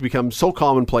 it's become so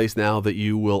commonplace now that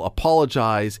you will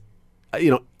apologize.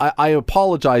 I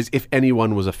apologize if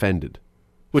anyone was offended,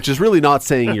 which is really not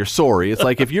saying you're sorry. It's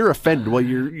like if you're offended, well,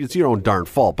 it's your own darn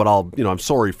fault. But I'm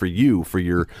sorry for you for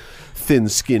your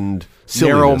thin-skinned,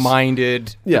 silliness.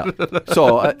 Narrow-minded. Yeah.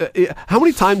 So, how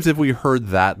many times have we heard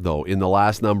that though in the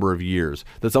last number of years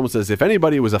that someone says, "If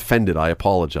anybody was offended, I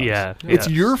apologize." Yeah. It's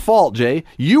your fault, Jay.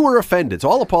 You were offended,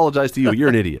 so I'll apologize to you. You're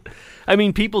an idiot. I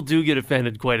mean, people do get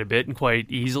offended quite a bit and quite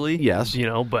easily. Yes.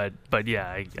 But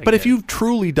yeah. But if you've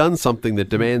truly done something that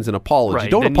demands an apology, Right,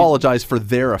 don't then apologize for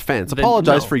their offense.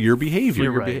 Apologize for your behavior.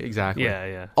 You're right. Exactly.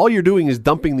 Yeah. All you're doing is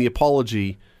dumping the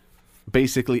apology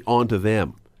basically onto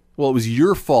them. Well, it was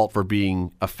your fault for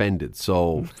being offended.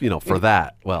 So, for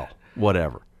that, well,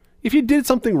 whatever. If you did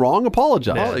something wrong,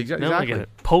 apologize. Oh, No, I exactly. get it.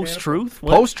 Post-truth?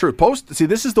 What? Post-truth. See,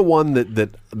 this is the one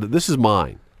that this is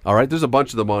mine. All right? There's a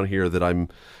bunch of them on here that I'm...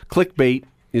 Clickbait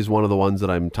is one of the ones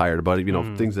that I'm tired about.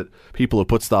 Things that people who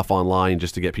put stuff online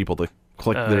just to get people to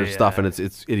click their stuff, and it's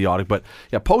idiotic. But,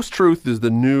 yeah, post-truth is the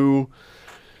new...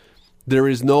 There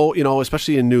is no...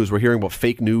 especially in news, we're hearing about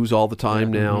fake news all the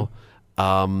time now.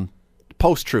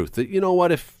 Post-truth. You know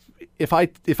what? If I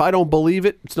don't believe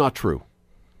it, it's not true.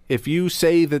 If you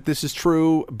say that this is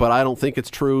true, but I don't think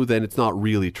it's true, then it's not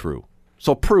really true.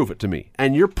 So prove it to me.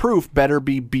 And your proof better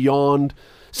be beyond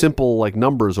simple like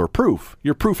numbers or proof.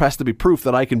 Your proof has to be proof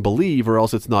that I can believe, or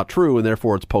else it's not true, and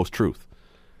therefore it's post-truth.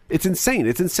 It's insane.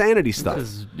 It's insanity stuff.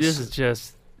 This is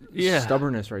just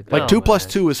Stubbornness right there. Like 2 plus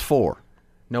 2 is 4.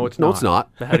 No, it's No, not. it's not.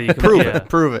 How do you Prove yeah. it.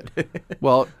 Prove it.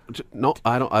 Well, no,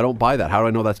 I don't buy that. How do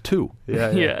I know that's 2?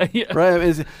 Yeah.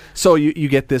 Right. So you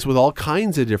get this with all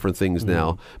kinds of different things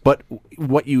now. But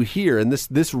what you hear, and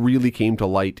this really came to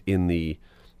light in the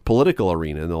political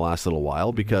arena in the last little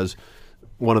while, because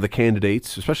one of the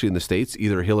candidates, especially in the States,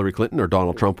 either Hillary Clinton or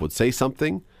Donald Trump would say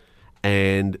something,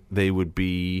 and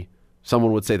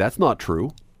someone would say that's not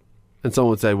true, and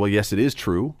someone would say, well, yes, it is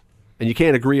true. And you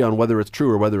can't agree on whether it's true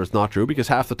or whether it's not true, because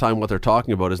half the time what they're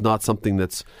talking about is not something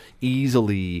that's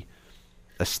easily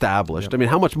established. Yep. I mean,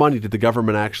 how much money did the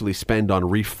government actually spend on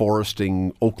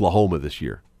reforesting Oklahoma this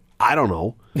year? I don't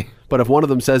know. But if one of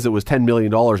them says it was $10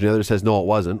 million and the other says no, it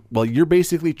wasn't, well, you're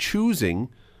basically choosing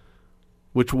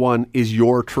which one is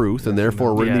your truth, and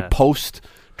therefore we're in the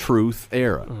post-truth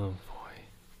era. Oh, boy.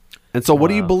 And so what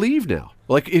do you believe now?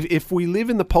 Like, if we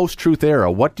live in the post-truth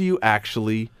era, what do you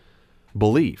actually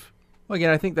believe? Well, again,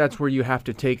 I think that's where you have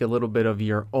to take a little bit of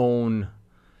your own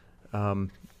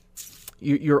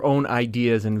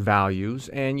ideas and values,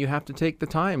 and you have to take the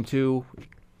time to,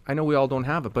 I know we all don't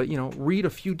have it, but, read a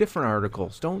few different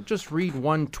articles. Don't just read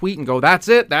one tweet and go, that's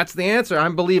it, that's the answer,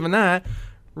 I'm believing that.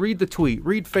 Read the tweet,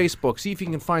 read Facebook, see if you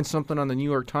can find something on the New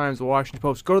York Times, the Washington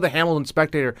Post, go to the Hamilton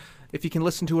Spectator, if you can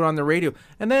listen to it on the radio,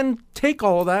 and then take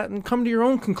all of that and come to your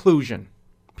own conclusion.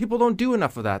 People don't do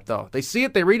enough of that, though. They see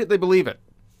it, they read it, they believe it.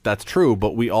 That's true,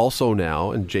 but we also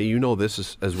now, and Jay, you know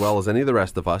this as well as any of the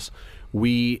rest of us,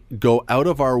 we go out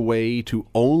of our way to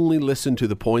only listen to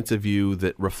the points of view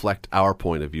that reflect our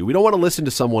point of view. We don't want to listen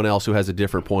to someone else who has a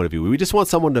different point of view. We just want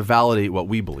someone to validate what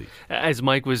we believe. As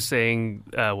Mike was saying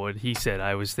what he said,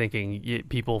 I was thinking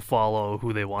people follow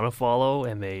who they want to follow,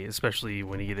 and they, especially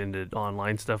when you get into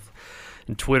online stuff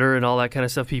and Twitter and all that kind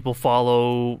of stuff,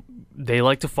 they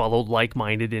like to follow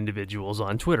like-minded individuals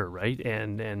on Twitter, right?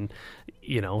 And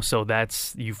so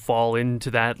that's, you fall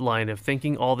into that line of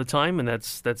thinking all the time, and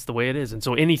that's the way it is. And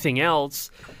so anything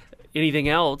else,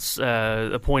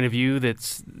 a point of view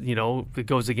that's, that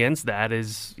goes against that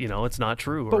is, it's not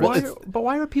true. But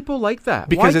why are people like that?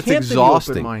 Because why it's can't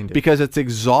exhausting. They be open-minded? Because it's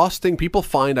exhausting. People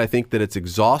find, I think, that it's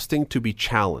exhausting to be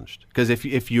challenged. Because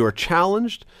if you're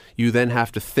challenged, you then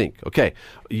have to think. Okay,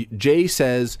 Jay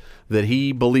says that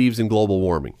he believes in global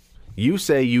warming. You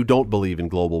say you don't believe in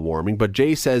global warming, but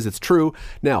Jay says it's true.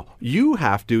 Now, you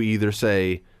have to either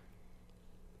say,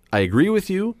 I agree with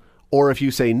you, or if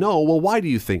you say no, well, why do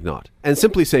you think not? And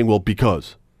simply saying, well,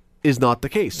 because. is not the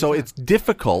case. So it's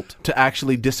difficult to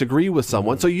actually disagree with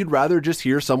someone. So you'd rather just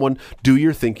hear someone do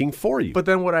your thinking for you. But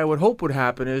then what I would hope would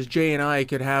happen is Jay and I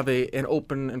could have an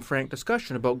open and frank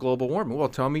discussion about global warming. Well,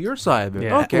 tell me your side of it.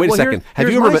 Yeah. Okay, Wait a second. Have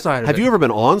you ever been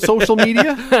on social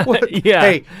media? Yeah.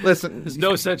 Hey, listen. There's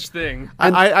no such thing.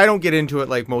 I don't get into it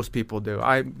like most people do.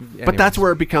 But that's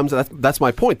where it becomes, that's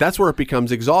my point. That's where it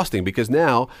becomes exhausting, because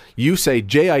now you say,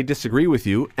 Jay, I disagree with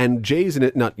you, and Jay's in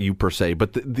it, not you per se,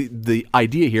 but the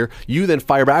idea here, you then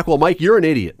fire back, well, Mike, you're an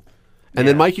idiot. And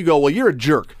then Mike, you go, well, you're a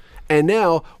jerk. And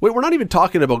now, we're not even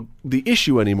talking about the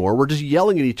issue anymore. We're just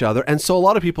yelling at each other. And so a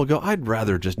lot of people go, I'd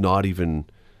rather just not even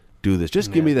do this.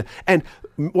 Just give me the... And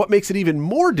what makes it even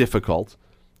more difficult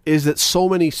is that so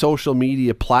many social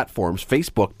media platforms,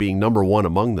 Facebook being number one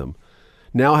among them,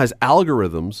 now has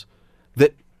algorithms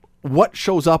that what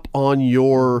shows up on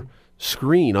your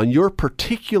screen, on your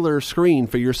particular screen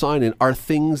for your sign-in, are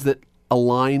things that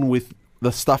align with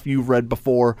the stuff you've read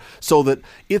before, so that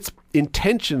it's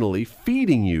intentionally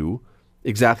feeding you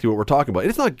exactly what we're talking about.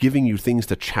 It's not giving you things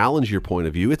to challenge your point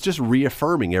of view. It's just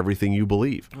reaffirming everything you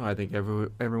believe. I think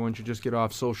everyone should just get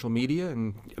off social media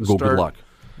and Good luck.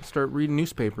 Start reading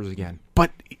newspapers again. But,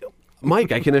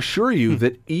 Mike, I can assure you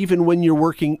that even when you're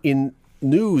working in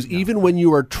news, even when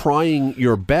you are trying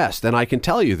your best, and I can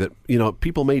tell you that,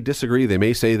 people may disagree, they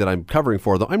may say that I'm covering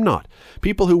for them. I'm not.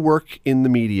 People who work in the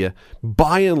media,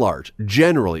 by and large,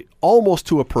 generally, almost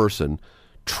to a person,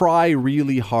 try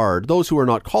really hard. Those who are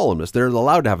not columnists, they're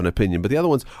allowed to have an opinion, but the other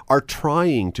ones are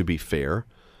trying to be fair.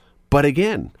 But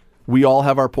again, we all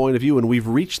have our point of view, and we've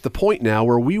reached the point now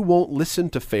where we won't listen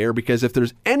to fair, because if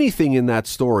there's anything in that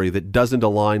story that doesn't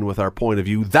align with our point of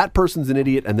view, that person's an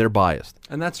idiot and they're biased.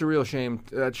 And that's a real shame.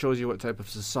 That shows you what type of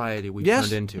society we've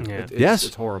turned into. Yeah.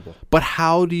 It's horrible. But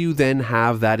how do you then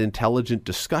have that intelligent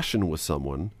discussion with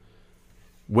someone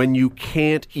when you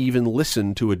can't even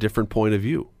listen to a different point of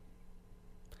view?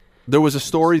 There was a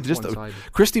story,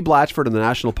 Christy Blatchford in the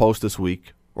National Post this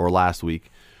week, or last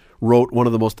week, wrote one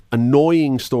of the most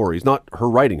annoying stories. Not her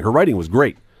writing. Her writing was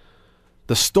great.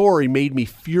 The story made me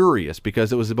furious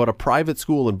because it was about a private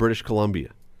school in British Columbia.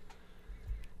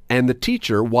 And the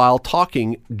teacher, while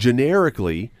talking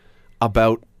generically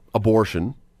about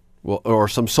abortion, or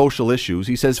some social issues,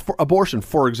 he says, for abortion,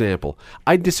 for example,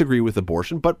 I disagree with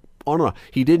abortion, but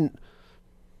he didn't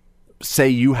say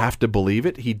you have to believe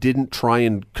it. He didn't try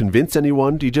and convince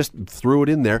anyone. He just threw it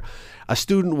in there. A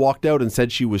student walked out and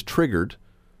said she was triggered,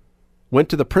 went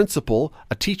to the principal,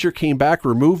 a teacher came back,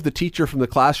 removed the teacher from the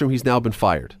classroom. He's now been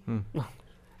fired.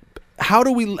 How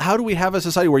do we have a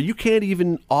society where you can't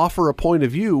even offer a point of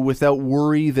view without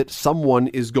worry that someone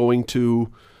is going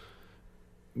to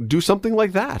do something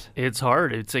like that? It's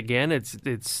hard. It's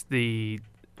the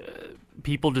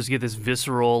people just get this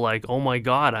visceral, like, oh my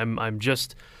God,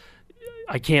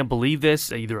 I can't believe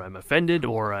this. Either I'm offended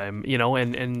or I'm,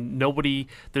 and nobody,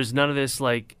 there's none of this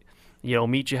like,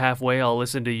 meet you halfway, I'll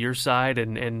listen to your side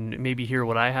and maybe hear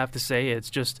what I have to say. It's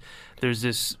just, there's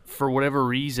this, for whatever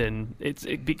reason, it's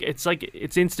like,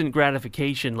 it's instant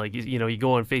gratification. Like, you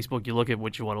go on Facebook, you look at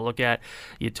what you want to look at,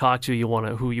 you talk to,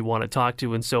 who you want to talk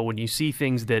to. And so when you see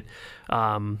things that,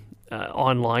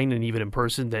 online and even in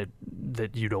person that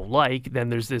you don't like, then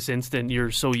there's this instant,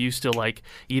 you're so used to like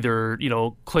either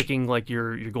clicking like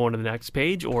you're going to the next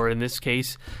page, or in this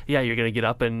case, you're going to get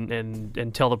up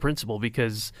and tell the principal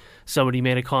because somebody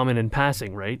made a comment in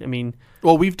passing, right? I mean,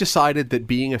 well, we've decided that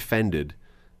being offended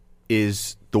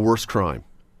is the worst crime.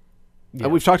 Yeah.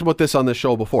 We've talked about this on this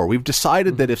show before. We've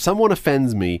decided that if someone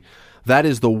offends me, that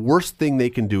is the worst thing they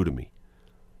can do to me.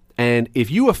 And if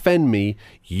you offend me,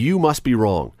 you must be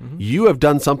wrong. You have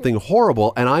done something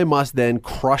horrible, and I must then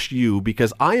crush you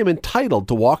because I am entitled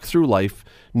to walk through life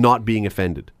not being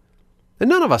offended. And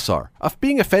none of us are.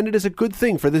 Being offended is a good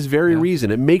thing for this very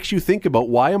reason. It makes you think about,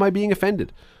 why am I being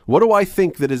offended? What do I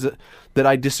think that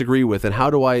I disagree with, and how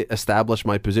do I establish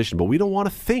my position? But we don't want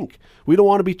to think. We don't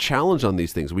want to be challenged on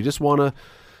these things. We just want to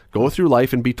go through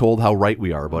life and be told how right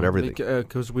we are about everything.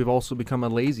 Because we've also become a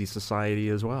lazy society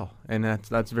as well, and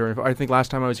that's very. I think last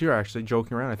time I was here, actually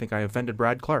joking around, I think I offended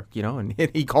Brad Clark, and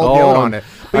he called me out on it.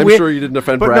 I'm sure you didn't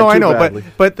offend Brad too badly.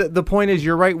 But the point is,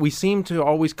 you're right. We seem to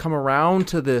always come around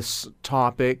to this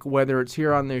topic, whether it's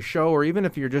here on this show or even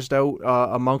if you're just out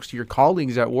amongst your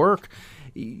colleagues at work.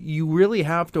 You really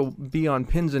have to be on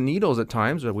pins and needles at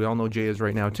times. We all know Jay is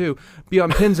right now too. Be on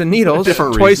pins and needles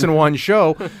twice in one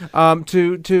show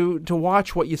to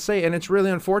watch what you say, and it's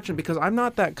really unfortunate because I'm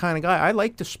not that kind of guy. I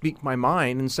like to speak my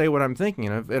mind and say what I'm thinking.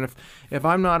 And if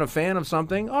I'm not a fan of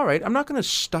something, all right, I'm not going to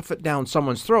stuff it down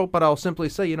someone's throat, but I'll simply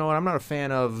say, I'm not a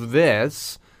fan of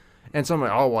this. And someone,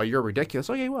 oh, well, you're ridiculous.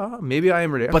 Okay, well, maybe I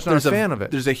am ridiculous. But I'm not a fan of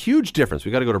it. There's a huge difference.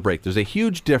 We got to go to break. There's a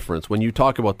huge difference when you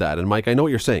talk about that. And Mike, I know what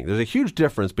you're saying. There's a huge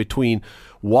difference between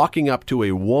walking up to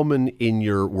a woman in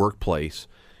your workplace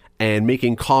and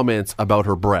making comments about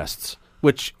her breasts,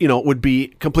 which, would be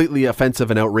completely offensive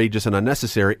and outrageous and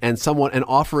unnecessary, and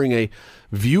offering a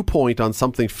viewpoint on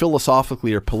something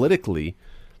philosophically or politically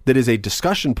that is a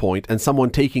discussion point, and someone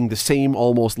taking the same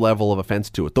almost level of offense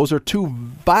to it. Those are two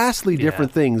vastly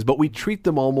different things, but we treat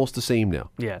them almost the same now.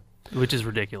 Yeah, which is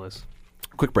ridiculous.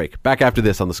 Quick break. Back after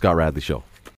this on The Scott Radley Show.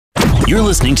 You're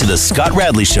listening to The Scott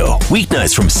Radley Show,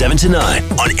 weeknights from 7 to 9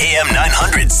 on AM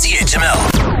 900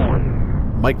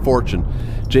 CHML. Mike Fortune,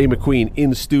 Jay McQueen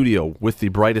in studio with the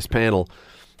Brightest Panel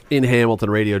in Hamilton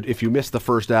Radio. If you missed the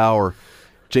first hour,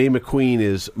 Jay McQueen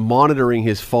is monitoring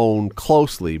his phone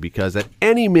closely because at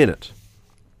any minute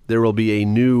there will be a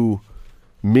new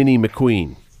mini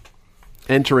McQueen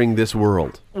entering this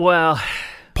world. Well,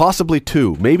 possibly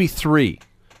 2, maybe 3.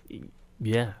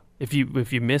 Yeah. If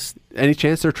you missed, any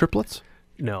chance they're triplets?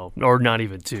 No, or not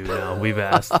even 2. No, we've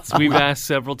asked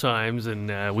several times,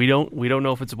 and we don't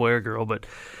know if it's a boy or girl, but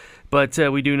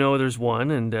we do know there's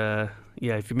one, and.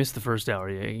 Yeah, if you missed the first hour,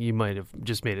 you might have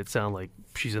just made it sound like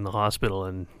she's in the hospital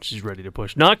and she's ready to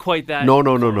push. Not quite that.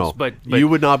 No. But you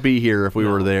would not be here if we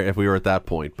were there, if we were at that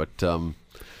point. But,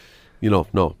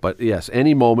 no. But, yes,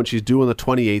 any moment. She's due on the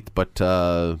 28th,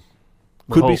 but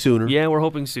could be sooner. Yeah, we're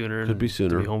hoping sooner. Could be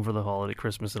sooner. To be home for the holiday,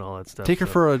 Christmas, and all that stuff. Take her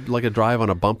for a drive on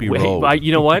a bumpy road.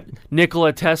 You know what?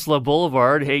 Nikola Tesla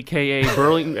Boulevard,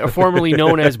 a.k.a. formerly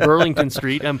known as Burlington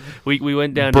Street. We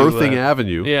went down Birthing to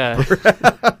Avenue. Yeah.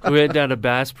 We went down to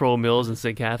Bass Pro Mills in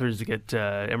St. Catharines to get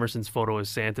Emerson's photo as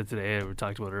Santa today, we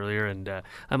talked about earlier. And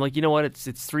I'm like, you know what? It's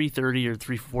 3:30 or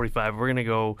 3:45. We're gonna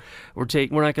go. We're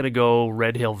not gonna go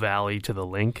Red Hill Valley to the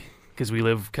Link, because we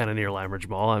live kind of near Limeridge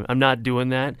Mall. I'm not doing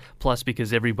that. Plus,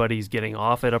 because everybody's getting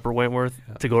off at Upper Wentworth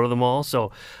to go to the mall.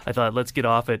 So I thought, let's get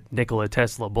off at Nikola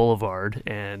Tesla Boulevard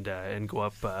and go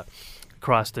up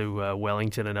across to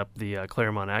Wellington and up the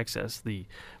Claremont Access, the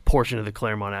portion of the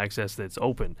Claremont Access that's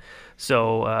open.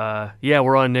 So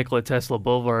we're on Nikola Tesla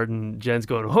Boulevard, and Jen's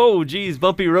going, "Oh, geez,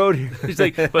 bumpy road here." She's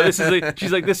like, "But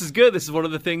she's like, this is good. This is one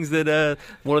of the things that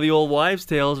one of the old wives'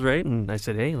 tales, right?" And I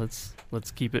said, "Hey, let's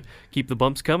keep the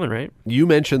bumps coming, right?" You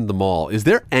mentioned the mall. Is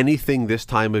there anything this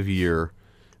time of year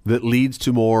that leads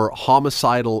to more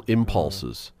homicidal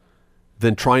impulses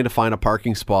than trying to find a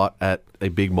parking spot at a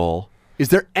big mall? Is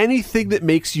there anything that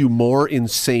makes you more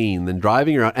insane than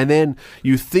driving around and then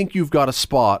you think you've got a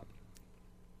spot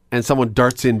and someone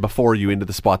darts in before you into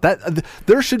the spot? That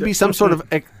there should be some sort of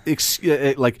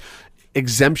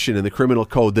exemption in the criminal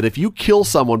code that if you kill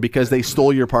someone because they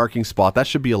stole your parking spot, that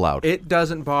should be allowed. It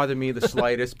doesn't bother me the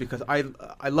slightest because I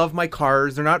love my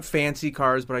cars. They're not fancy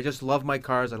cars, but I just love my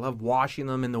cars. I love washing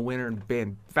them in the winter and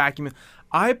vacuuming.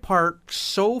 I park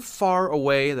so far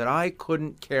away that I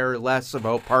couldn't care less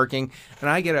about parking, and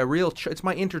I get a real it's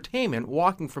my entertainment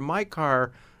walking from my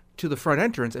car to the front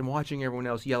entrance and watching everyone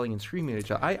else yelling and screaming at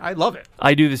each other. I love it.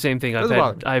 I do the same thing.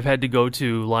 I've had to go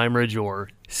to Limeridge, or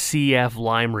CF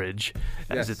Limeridge,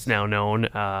 as it's now known.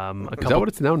 Is that what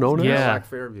it's now known as? Yeah. Cadillac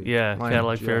Fairview. Yeah, Limeridge,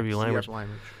 Cadillac Fairview, Limeridge. CF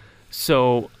Limeridge.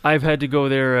 So I've had to go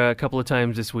there a couple of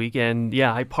times this week, and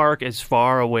I park as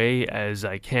far away as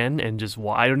I can, and just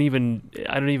I don't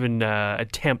even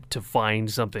attempt to find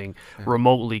something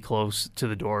remotely close to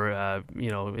the door.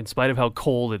 In spite of how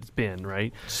cold it's been,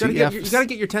 right? You got to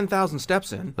get your 10,000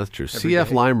 steps in. That's true. CF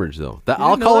Limeridge, though.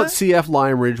 I'll call it CF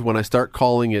Limeridge when I start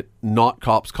calling it not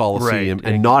Cops Coliseum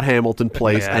and not Hamilton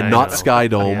Place and not Sky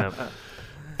Dome. Yeah.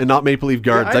 And not Maple Leaf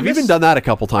Gardens. I've even done that a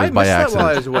couple times by accident. That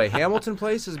while I was away. Hamilton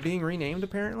Place is being renamed,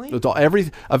 apparently.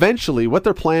 Eventually, what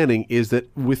they're planning is that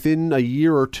within a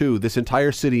year or two, this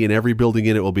entire city and every building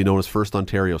in it will be known as First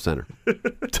Ontario Centre.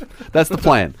 That's the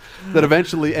plan. That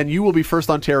eventually, and you will be First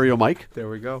Ontario, Mike. There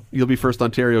we go. You'll be First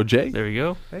Ontario, Jay. There you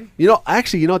go. Hey.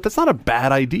 That's not a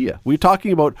bad idea. We were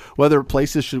talking about whether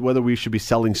we should be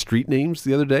selling street names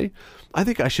the other day. I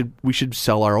think we should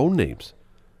sell our own names.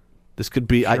 This could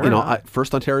be,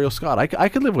 First Ontario Scott. I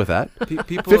could live with that.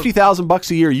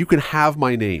 $50,000 a year, you can have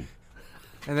my name.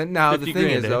 And then now the thing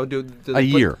is, though, do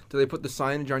they put the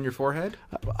signage on your forehead?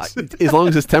 As long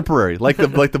as it's temporary, like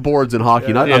the boards in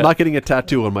hockey. I'm not getting a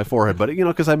tattoo on my forehead, but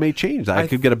because I may change. I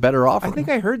could get a better offer. I think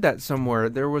I heard that somewhere.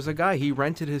 There was a guy, he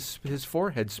rented his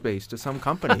forehead space to some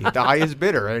company, the highest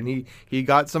bidder, and he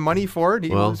got some money for it. He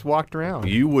just walked around.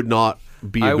 You would not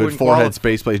be a good forehead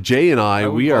space place. Jay and I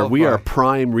we are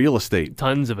prime real estate.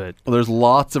 Tons of it. Well, there's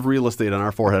lots of real estate on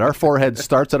our forehead. Our forehead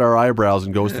starts at our eyebrows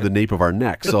and goes to the nape of our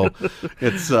neck. So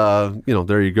it's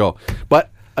there you go. But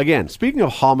again, speaking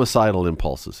of homicidal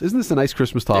impulses, isn't this a nice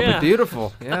Christmas topic? Yeah.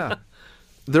 Beautiful. Yeah.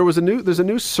 There's a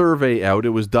new survey out.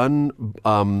 It was done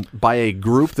by a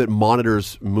group that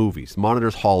monitors movies,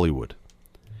 monitors Hollywood.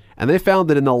 And they found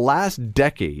that in the last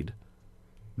decade,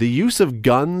 the use of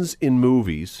guns in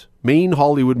movies, main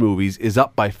Hollywood movies, is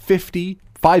up by 50%.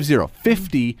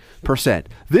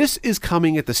 This is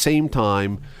coming at the same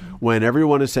time when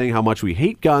everyone is saying how much we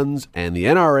hate guns and the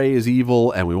NRA is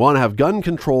evil and we want to have gun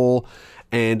control.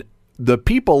 And the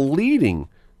people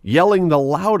yelling the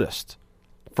loudest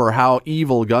for how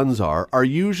evil guns are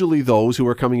usually those who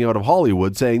are coming out of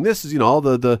Hollywood saying this is,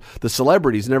 the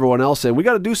celebrities and everyone else saying we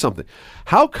got to do something.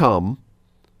 How come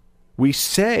we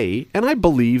say, and I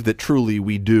believe that truly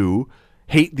we do,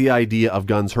 hate the idea of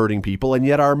guns hurting people, and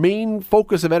yet our main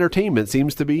focus of entertainment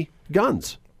seems to be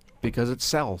guns? Because it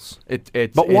sells.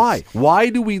 But why? Why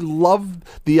do we love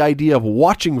the idea of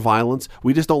watching violence?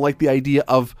 We just don't like the idea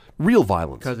of real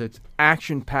violence. Because it's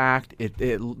action-packed.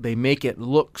 They make it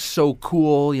look so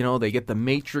cool. They get the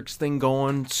Matrix thing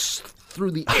going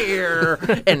through the air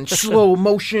and slow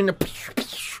motion.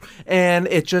 And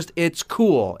it's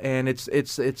cool, and it's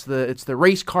the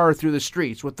race car through the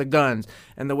streets with the guns,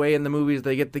 and the way in the movies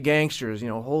they get the gangsters,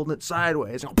 holding it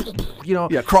sideways,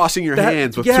 crossing your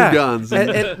hands with two guns,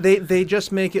 and they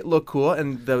just make it look cool,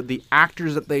 and the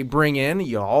actors that they bring in,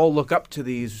 you all look up to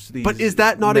these. But is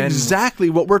that not exactly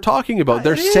what we're talking about?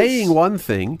 They're saying one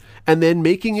thing and then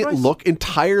making it look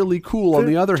entirely cool on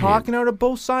the other hand. Talking out of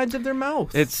both sides of their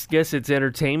mouth. It's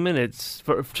entertainment. It's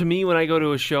to me when I go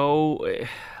to a show.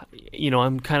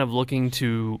 I'm kind of looking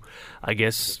to, I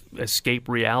guess, escape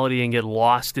reality and get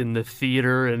lost in the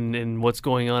theater and what's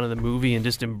going on in the movie and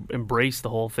just embrace the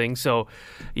whole thing. So,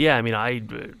 yeah, I mean, I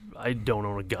don't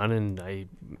own a gun, and I,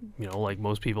 like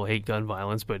most people, hate gun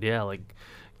violence. But yeah, like,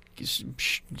 just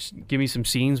give me some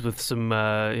scenes with some,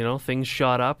 things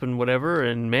shot up and whatever.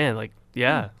 And man, like,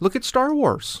 yeah, look at Star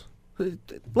Wars,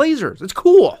 lasers. It's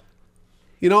cool.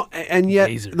 And yet,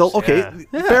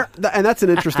 lasers, fair, and that's an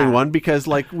interesting one because,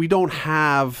 we don't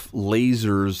have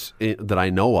lasers that I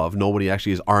know of. Nobody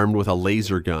actually is armed with a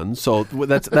laser gun, so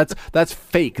that's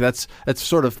fake. That's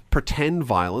sort of pretend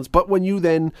violence. But when you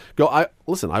then go, I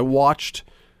watched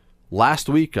last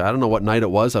week. I don't know what night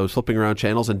it was. I was flipping around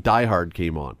channels, and Die Hard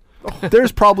came on.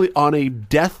 There's probably on a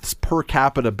deaths per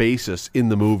capita basis in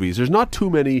the movies. There's not too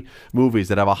many movies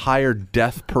that have a higher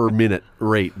death per minute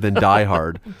rate than Die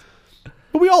Hard.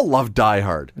 But we all love Die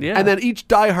Hard. Yeah. And then each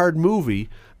Die Hard movie,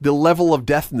 the level of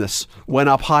deathness went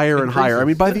up higher and higher. I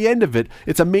mean, by the end of it,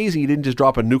 it's amazing he didn't just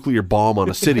drop a nuclear bomb on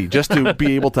a city just to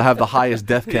be able to have the highest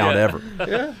death count ever.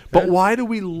 Yeah. But why do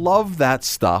we love that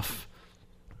stuff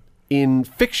in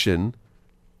fiction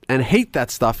and hate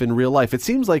that stuff in real life? It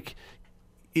seems like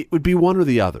it would be one or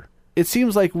the other. It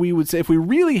seems like we would say if we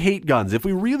really hate guns, if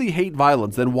we really hate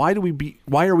violence, then why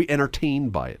are we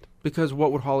entertained by it? Because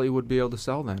what would Hollywood be able to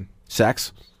sell then?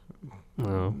 Sex?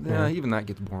 Oh, yeah, even that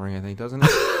gets boring, I think, doesn't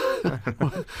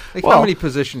it? How many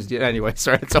positions do you... Anyway,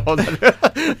 sorry, it's all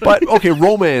that. But, okay,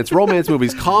 romance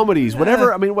movies, comedies,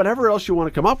 whatever else you want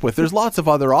to come up with. There's lots of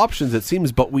other options, it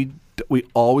seems, but we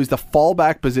always, the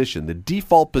fallback position, the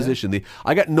default position,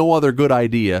 I got no other good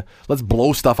idea, let's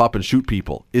blow stuff up and shoot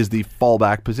people, is the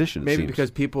fallback position, Maybe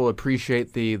because people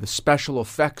appreciate the special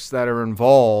effects that are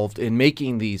involved in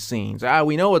making these scenes.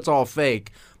 We know it's all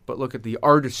fake, but look at the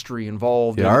artistry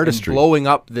involved in blowing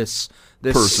up this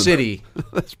city.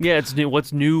 Yeah, it's new.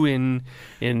 What's new in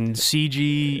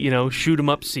CG, shoot 'em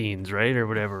up scenes, right, or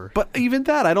whatever. But even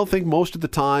that, I don't think most of the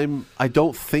time, I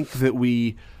don't think that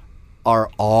we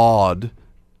are awed,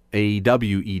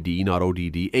 A-W-E-D, not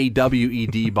O-D-D,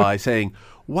 A-W-E-D by saying,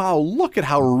 wow, look at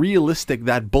how realistic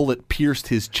that bullet pierced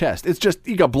his chest. It's just,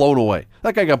 he got blown away.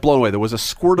 That guy got blown away. There was a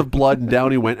squirt of blood and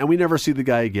down he went, and we never see the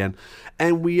guy again.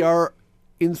 And we are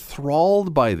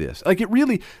enthralled by this.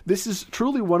 This is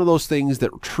truly one of those things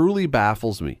that truly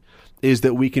baffles me, is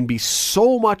that we can be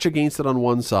so much against it on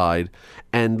one side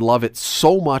and love it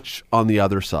so much on the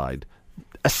other side.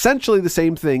 Essentially the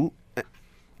same thing.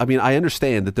 I mean, I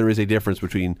understand that there is a difference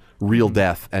between real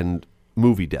death and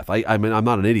movie death. I mean, I'm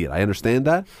not an idiot. I understand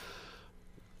that.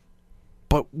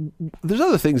 But there's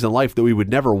other things in life that we would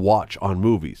never watch on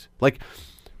movies. Like,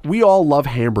 we all love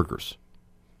hamburgers.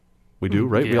 We do,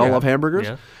 right? Yeah. We all love hamburgers.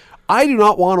 Yeah. I do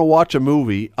not want to watch a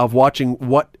movie of watching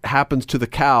what happens to the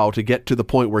cow to get to the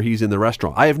point where he's in the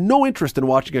restaurant. I have no interest in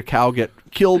watching a cow get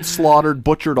killed, slaughtered,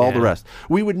 butchered, all the rest.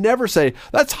 We would never say,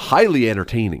 that's highly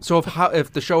entertaining. So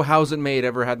if the show How's It Made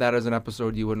ever had that as an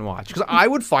episode, you wouldn't watch? Because I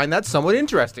would find that somewhat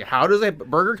interesting. How does a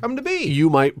burger come to be? You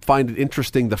might find it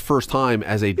interesting the first time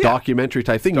as a documentary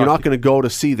type thing. You're not going to go to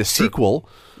see the sequel.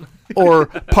 or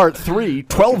part 3,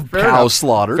 12 cows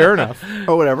slaughtered. Fair enough.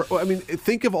 Or whatever. I mean,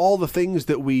 think of all the things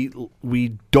that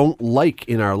we don't like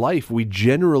in our life. We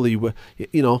generally,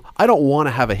 I don't want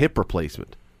to have a hip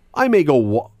replacement. I may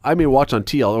watch on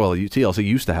TLC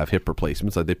used to have hip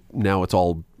replacements. Now it's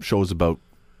all shows about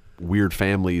weird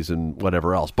families and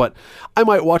whatever else. But I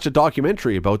might watch a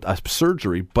documentary about a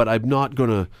surgery, but I'm not going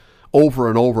to over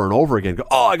and over and over again go,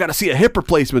 oh, I got to see a hip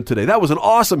replacement today. That was an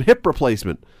awesome hip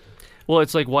replacement. Well,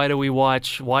 it's like, why do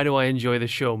I enjoy the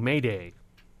show Mayday?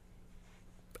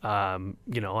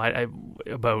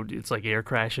 It's like air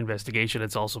crash investigation.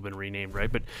 It's also been renamed,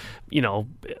 right? But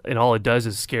and all it does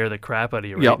is scare the crap out of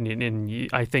you, right? Yep. And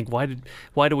I think, why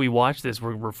do we watch this?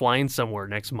 We're flying somewhere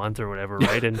next month or whatever,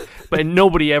 right? But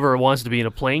nobody ever wants to be in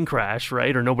a plane crash,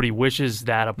 right? Or nobody wishes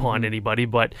that upon anybody.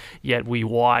 But yet we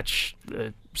watch.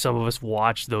 Some of us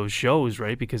watch those shows,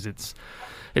 right? Because it's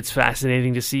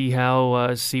fascinating to see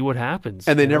what happens.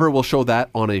 And they never will show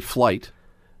that on a flight.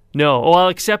 No, well,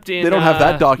 except in... They don't have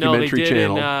that documentary no, they did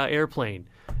channel. In Airplane.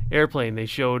 Airplane, they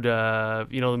showed, the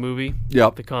movie?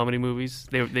 Yep. The comedy movies.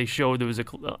 They showed, there was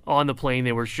on the plane,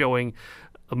 they were showing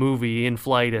a movie in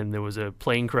flight, and there was a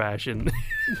plane crash. And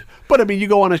But, I mean, you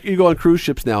go on cruise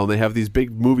ships now, and they have these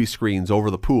big movie screens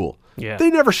over the pool. Yeah. They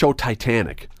never show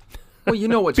Titanic. Well, you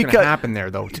know what's going to happen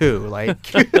there, though, too. Like,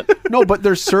 No, but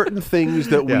there's certain things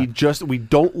that we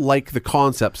don't like the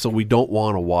concept, so we don't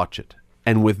want to watch it.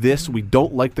 And with this, we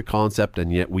don't like the concept,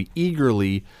 and yet we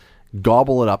eagerly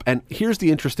gobble it up. And here's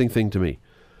the interesting thing to me.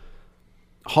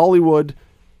 Hollywood,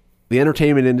 the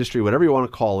entertainment industry, whatever you want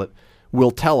to call it,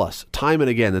 will tell us time and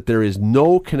again that there is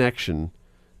no connection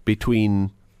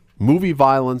between movie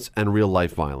violence and real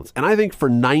life violence. And I think for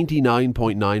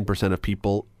 99.9% of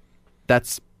people,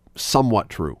 that's somewhat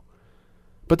true.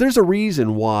 But there's a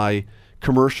reason why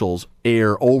commercials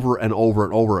air over and over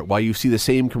and over, why you see the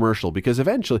same commercial, because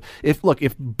eventually,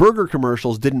 if burger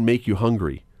commercials didn't make you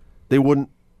hungry, they wouldn't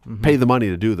pay the money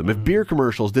to do them. If beer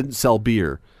commercials didn't sell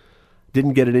beer,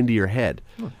 didn't get it into your head,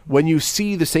 when you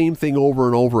see the same thing over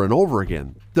and over and over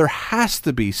again, there has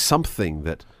to be something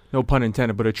that, no pun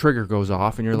intended, but a trigger goes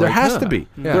off and you're there like, has to be.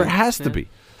 Yeah. There has to be.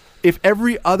 If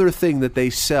every other thing that they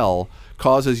sell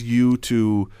causes you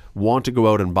to want to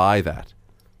go out and buy that,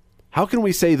 how can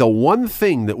we say the one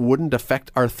thing that wouldn't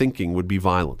affect our thinking would be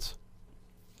violence?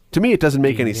 To me, it doesn't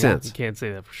make any sense. You can't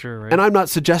say that for sure, right? And I'm not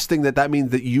suggesting that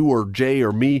means that you or Jay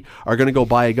or me are going to go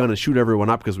buy a gun and shoot everyone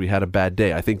up because we had a bad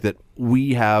day. I think that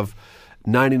we have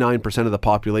 99% of the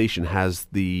population has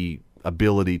the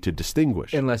ability to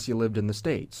distinguish. Unless you lived in the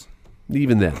States.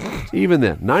 Even then,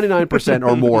 99%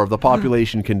 or more of the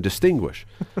population can distinguish.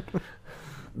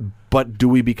 But do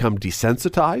we become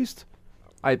desensitized?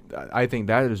 I think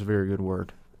that is a very good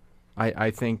word.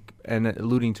 I think, and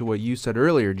alluding to what you said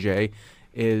earlier, Jay,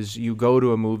 is you go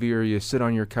to a movie or you sit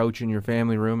on your couch in your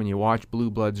family room and you watch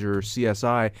Blue Bloods or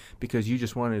CSI because you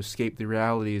just want to escape the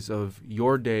realities of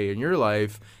your day and your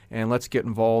life, and let's get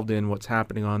involved in what's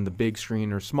happening on the big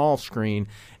screen or small screen.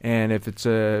 And if it's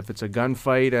a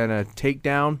gunfight and a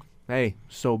takedown, hey,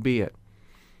 so be it.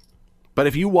 But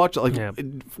if you watch,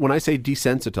 when I say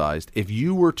desensitized, if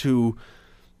you were to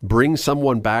bring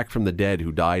someone back from the dead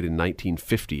who died in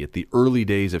 1950 at the early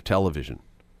days of television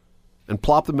and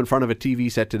plop them in front of a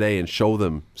TV set today and show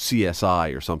them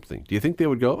CSI or something, do you think they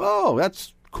would go, oh,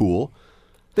 that's cool?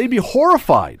 They'd be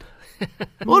horrified.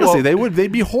 Honestly,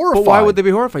 they'd be horrified. But why would they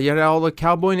be horrified? You had all the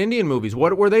cowboy and Indian movies.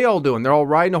 What were they all doing? They're all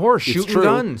riding a horse, shooting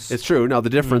guns. It's true. Now, the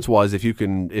difference was if you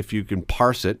can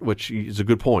parse it, which is a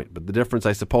good point, but the difference,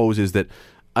 I suppose, is that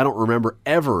I don't remember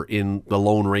ever in the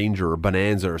Lone Ranger or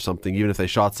Bonanza or something, even if they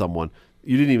shot someone,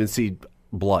 you didn't even see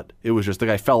blood. It was just the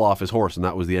guy fell off his horse, and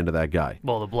that was the end of that guy.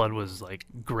 Well, the blood was like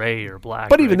gray or black.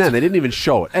 But even then, they didn't even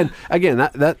show it. And again, and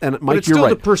Mike, but it's you're still right.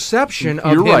 the perception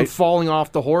of him falling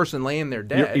off the horse and laying there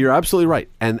dead. You're absolutely right.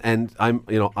 And I'm,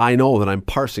 I know that I'm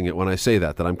parsing it when I say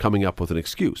that I'm coming up with an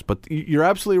excuse. But you're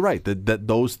absolutely right that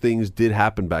those things did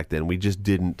happen back then. We just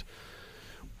didn't.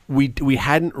 We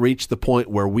hadn't reached the point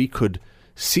where we could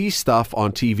see stuff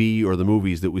on TV or the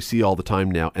movies that we see all the time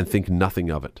now and think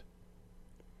nothing of it.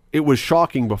 It was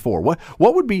shocking before. What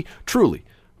would be truly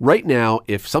right now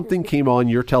if something came on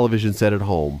your television set at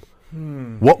home?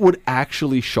 What would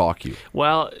actually shock you?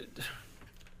 Well,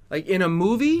 like in a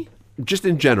movie, just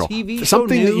in general, TV show,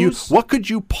 something news? that what could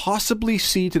you possibly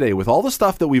see today with all the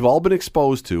stuff that we've all been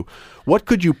exposed to? What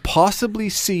could you possibly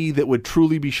see that would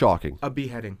truly be shocking? A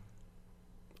beheading.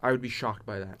 I would be shocked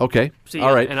by that. Okay, See,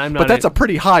 all right, and I'm but not that's a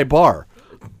pretty high bar.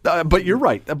 But you're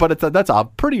right. But that's a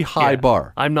pretty high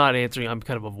bar. I'm not answering. I'm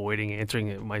kind of avoiding answering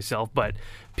it myself. But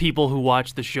people who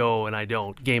watch the show, and I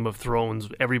don't, Game of Thrones,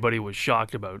 everybody was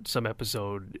shocked about some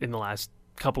episode in the last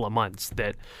couple of months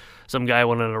that some guy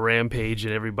went on a rampage,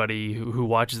 and everybody who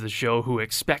watches the show who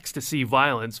expects to see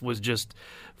violence was just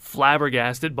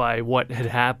flabbergasted by what had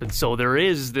happened. So there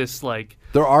is this like...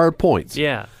 There are points.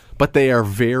 Yeah. But they are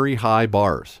very high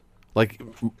bars. Like,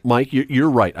 Mike,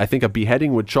 you're right. I think a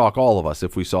beheading would shock all of us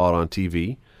if we saw it on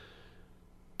TV.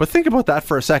 But think about that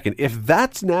for a second. If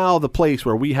that's now the place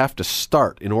where we have to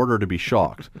start in order to be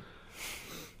shocked...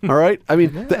 All right? I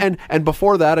mean, and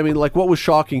before that, I mean, like, what was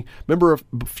shocking, remember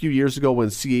a few years ago when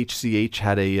CHCH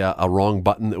had a wrong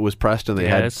button that was pressed and they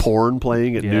had porn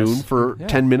playing at noon for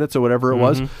 10 minutes or whatever it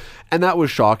was? And that was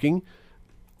shocking.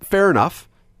 Fair enough.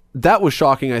 That was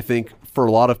shocking, I think, for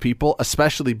a lot of people,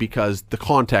 especially because the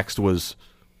context was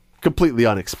completely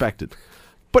unexpected.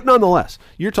 But nonetheless,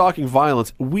 you're talking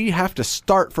violence. We have to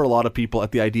start for a lot of people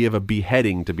at the idea of a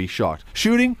beheading to be shocked.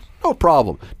 Shooting, no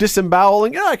problem.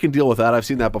 Disemboweling, I can deal with that. I've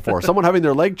seen that before. Someone having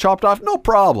their leg chopped off, no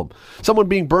problem. Someone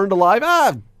being burned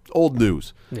alive, old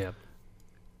news. Yeah.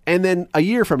 And then a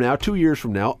year from now, 2 years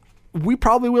from now, we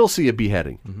probably will see a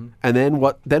beheading. And then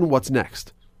what's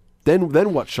next?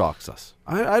 Then what shocks us?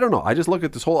 I don't know. I just look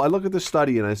at this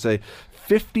study and I say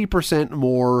 50%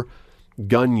 more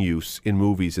gun use in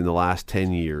movies in the last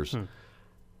 10 years.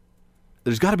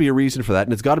 There's got to be a reason for that,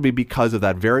 and it's got to be because of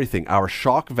that very thing. Our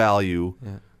shock value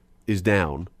is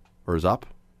down or is up,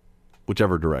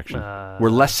 whichever direction. We're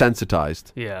less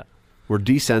sensitized. Yeah. We're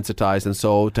desensitized, and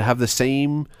so to have the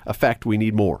same effect, we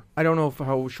need more. I don't know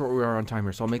how short we are on time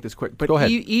here, so I'll make this quick. But go ahead.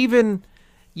 Even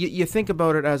you think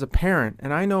about it as a parent,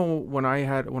 and I know when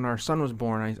our son was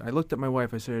born, I looked at my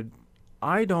wife. I said,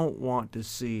 I don't want to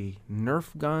see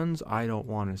Nerf guns. I don't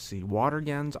want to see water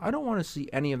guns. I don't want to see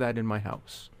any of that in my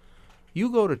house.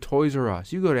 You go to Toys R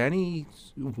Us, you go to any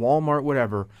Walmart,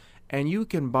 whatever, and you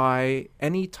can buy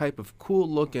any type of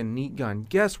cool-looking, neat gun.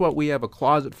 Guess what we have a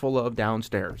closet full of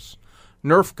downstairs?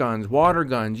 Nerf guns, water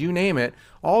guns, you name it.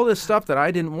 All this stuff that I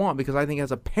didn't want because I think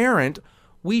as a parent,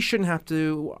 we shouldn't have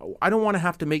to, I don't want to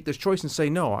have to make this choice and say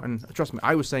no. And trust me,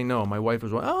 I was saying no. My wife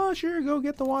was like, oh, sure, go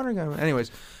get the water gun. Anyways,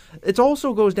 it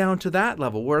also goes down to that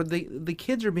level where the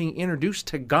kids are being introduced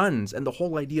to guns and the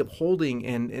whole idea of holding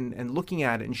and looking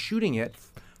at it and shooting it.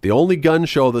 The only gun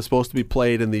show that's supposed to be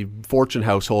played in the Fortune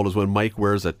household is when Mike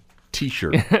wears a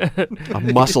T-shirt, a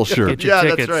muscle shirt. Get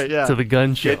your tickets to the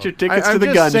gun show. Get your tickets to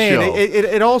the gun show.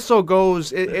 It also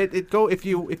goes. If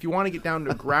you want to get down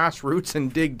to grassroots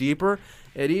and dig deeper,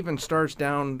 it even starts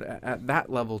down at that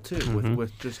level too,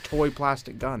 with just toy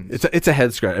plastic guns. It's a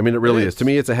head scratcher. I mean, it really is. To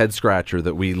me, it's a head scratcher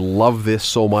that we love this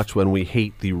so much when we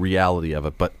hate the reality of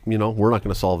it. But we're not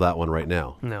going to solve that one right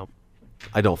now. No,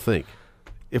 I don't think.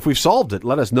 If we've solved it,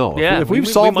 let us know. Yeah, if we've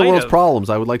solved the world's problems,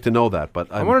 I would like to know that. But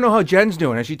I want to know how Jen's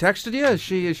doing. Has she texted you? Is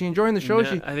she enjoying the show?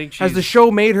 No, I think has the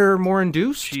show made her more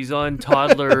induced? She's on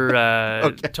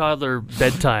toddler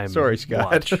bedtime. Sorry,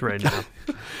 Scott. Watch right now.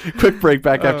 Quick break.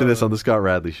 Back after this on the Scott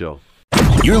Radley Show.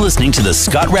 You're listening to the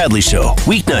Scott Radley Show,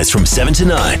 weeknights from 7 to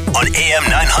 9 on AM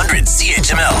 900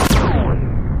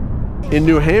 CHML. In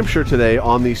New Hampshire today,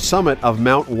 on the summit of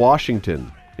Mount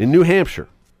Washington, in New Hampshire,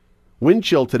 wind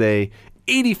chill today,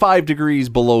 85 degrees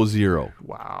below zero.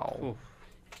 Wow.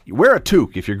 You wear a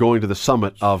toque if you're going to the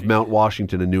summit of Mount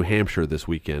Washington in New Hampshire this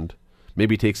weekend.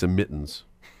 Maybe take some mittens.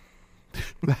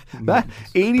 That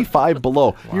 85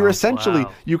 below. You're essentially,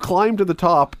 you climb to the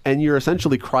top and you're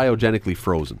essentially cryogenically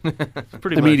frozen.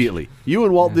 Pretty immediately. Much. You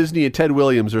and Walt Disney and Ted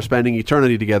Williams are spending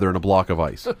eternity together in a block of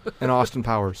ice. And Austin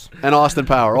Powers.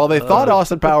 Well, they thought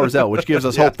Austin Powers out, which gives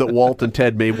us hope that Walt and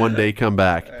Ted may one day come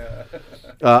back.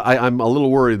 I'm a little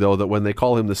worried, though, that when they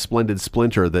call him the Splendid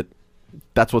Splinter,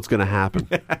 that's what's going to happen.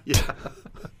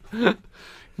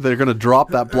 They're going to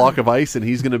drop that block of ice, and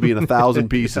he's going to be in 1,000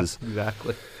 pieces.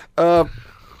 Exactly.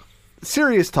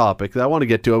 Serious topic that I want to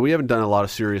get to. We haven't done a lot of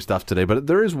serious stuff today, but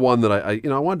there is one that I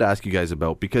wanted to ask you guys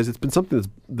about because it's been something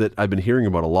that I've been hearing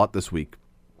about a lot this week.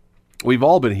 We've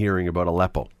all been hearing about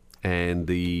Aleppo and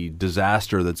the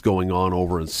disaster that's going on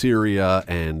over in Syria,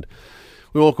 and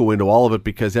we won't go into all of it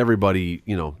because everybody,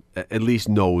 at least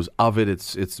knows of it.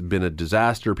 It's been a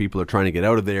disaster. People are trying to get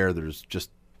out of there. There's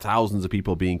just thousands of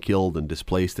people being killed and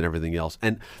displaced and everything else.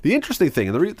 And the interesting thing,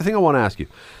 and the thing I want to ask you,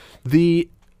 the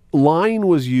line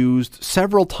was used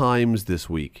several times this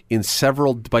week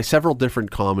by several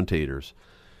different commentators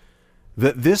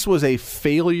that this was a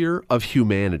failure of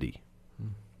humanity.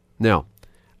 Now,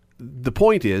 the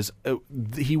point is,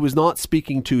 he was not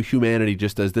speaking to humanity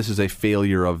just as this is a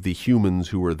failure of the humans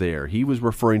who were there. He was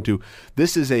referring to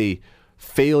this is a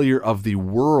failure of the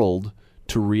world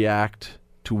to react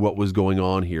to what was going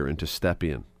on here and to step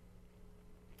in.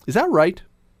 Is that right?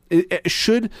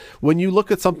 When you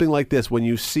look at something like this, when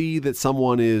you see that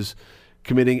someone is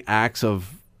committing acts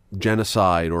of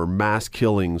genocide or mass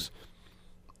killings,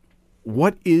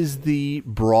 what is the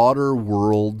broader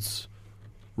world's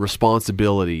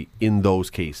responsibility in those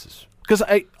cases? Because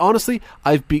I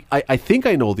think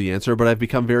I know the answer, but I've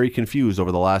become very confused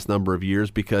over the last number of years,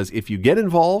 because if you get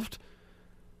involved,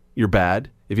 you're bad.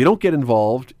 If you don't get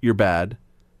involved, you're bad.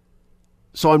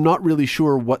 So I'm not really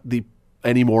sure what the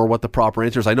proper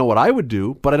answer is. I know what I would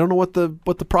do, but I don't know what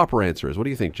the proper answer is. What do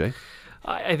you think, Jay?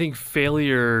 I think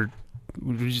failure.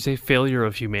 Would you say failure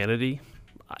of humanity?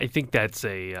 I think that's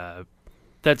a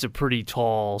pretty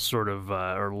tall sort of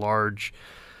or large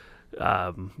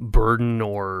burden,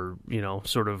 or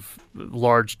sort of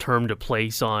large term to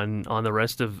place on the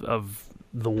rest of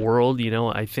the world.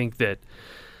 I think that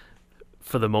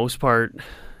for the most part,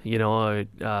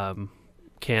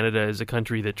 Canada is a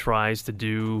country that tries to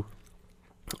do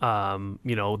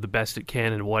the best it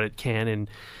can and what it can in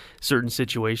certain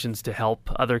situations to help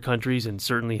other countries, and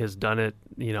certainly has done it,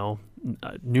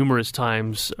 numerous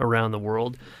times around the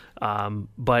world.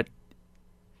 But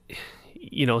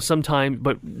sometimes,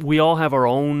 but we all have our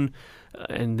own,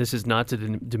 and this is not to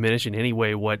diminish in any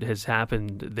way what has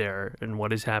happened there and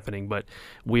what is happening, but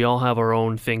we all have our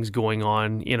own things going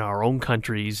on in our own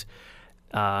countries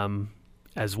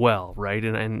as well, right?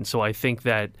 And so I think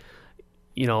that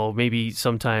maybe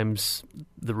sometimes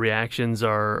the reactions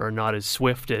are not as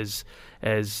swift as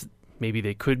maybe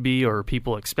they could be, or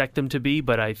people expect them to be.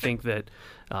 But I think that,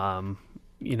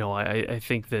 I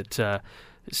think that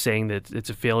saying that it's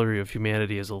a failure of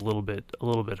humanity is a little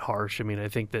bit harsh. I mean, I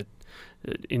think that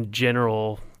in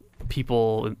general,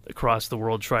 people across the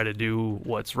world try to do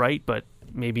what's right, but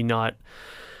maybe not.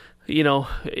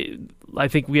 I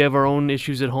think we have our own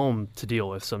issues at home to deal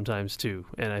with sometimes too,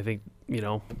 and I think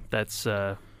that's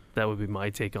that would be my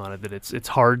take on it. That it's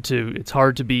hard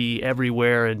to be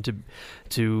everywhere and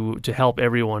to help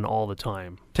everyone all the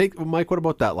time. Mike, what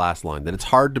about that last line? That it's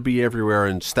hard to be everywhere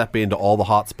and step into all the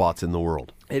hot spots in the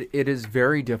world. It is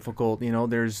very difficult.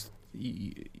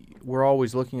 We're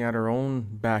always looking at our own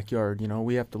backyard.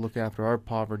 We have to look after our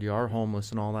poverty, our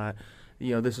homeless, and all that.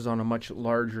 This is on a much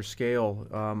larger scale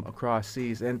across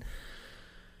seas, and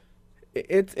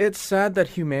it's sad that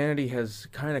humanity has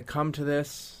kind of come to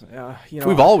this.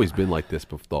 We've always been like this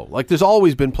before. Like there's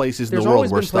always been places in the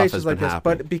world where stuff has been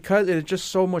happening. But because it's just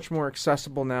so much more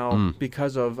accessible now,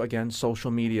 because of, again, social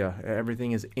media,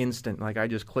 everything is instant. Like I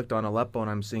just clicked on Aleppo and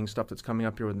I'm seeing stuff that's coming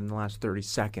up here within the last 30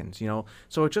 seconds.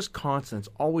 So it's just constant.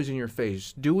 It's always in your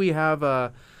face. Do we have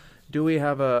a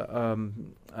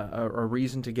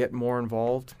reason to get more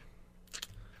involved?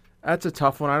 That's a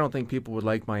tough one. I don't think people would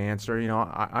like my answer.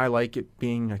 I like it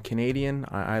being a Canadian.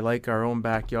 I like our own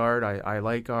backyard. I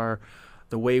like the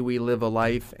way we live a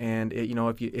life. And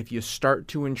if you start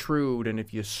to intrude, and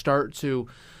if you start to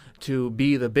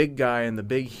be the big guy and the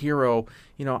big hero,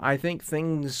 I think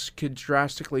things could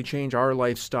drastically change our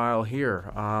lifestyle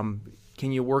here.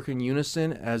 Can you work in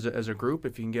unison as a group?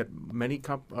 If you can get many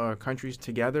countries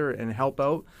together and help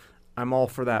out, I'm all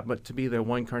for that. But to be the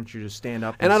one country to stand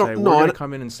up and say, we're going to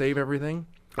come in and save everything?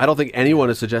 I don't think anyone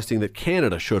is suggesting that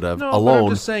Canada should have alone. But I'm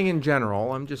just saying in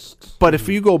general. But if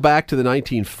you go back to the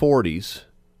 1940s,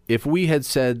 if we had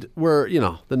said,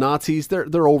 the Nazis,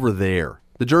 they're over there.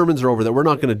 The Germans are over there. We're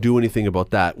not going to do anything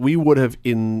about that. We would have,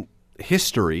 in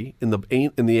history, in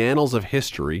the annals of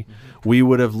history, we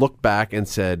would have looked back and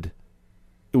said,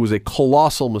 it was a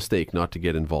colossal mistake not to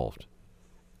get involved.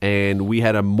 And we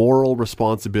had a moral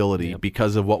responsibility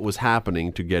because of what was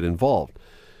happening to get involved.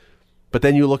 But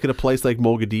then you look at a place like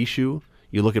Mogadishu,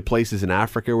 you look at places in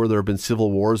Africa where there have been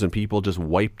civil wars and people just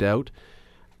wiped out,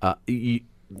 and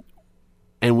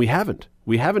we haven't.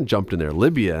 We haven't jumped in there.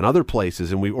 Libya and other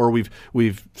places, and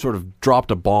we've sort of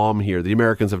dropped a bomb here. The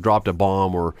Americans have dropped a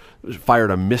bomb or fired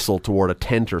a missile toward a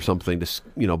tent or something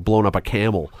to blown up a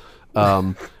camel.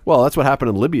 Well, that's what happened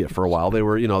in Libya for a while. They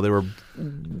were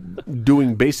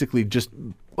doing basically just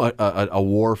a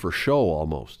war for show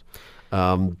almost.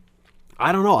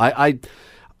 I don't know.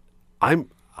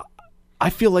 I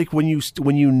feel like when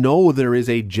you know there is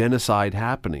a genocide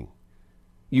happening,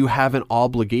 you have an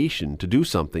obligation to do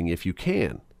something if you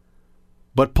can.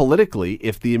 But politically,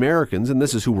 if the Americans, and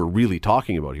this is who we're really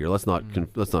talking about here, let's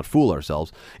not fool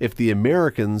ourselves. If the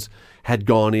Americans had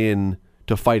gone in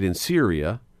to fight in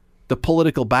Syria, the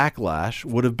political backlash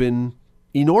would have been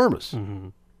enormous. Mm-hmm.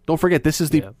 Don't forget, this is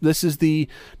the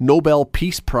Nobel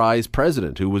Peace Prize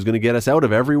president who was going to get us out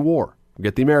of every war,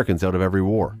 get the Americans out of every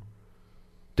war.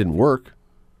 Didn't work.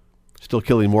 still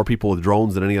killing more people with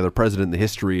drones than any other president in the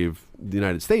history of the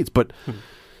United States. But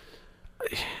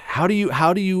how do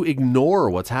you ignore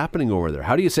what's happening over there?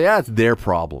 How do you say, it's their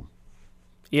problem?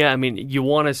 Yeah, I mean, you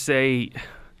want to say,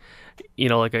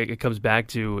 like it comes back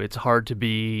to it's hard to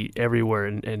be everywhere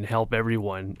and help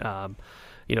everyone.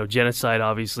 Genocide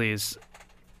obviously is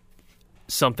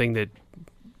something that,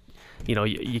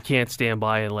 you can't stand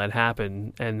by and let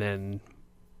happen. And then,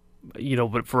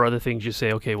 but for other things you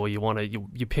say, okay, well,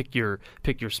 you pick your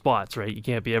spots, right? You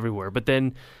can't be everywhere. But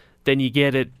then you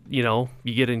get it, you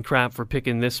get in crap for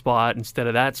picking this spot instead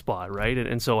of that spot, right?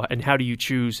 And so how do you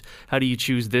choose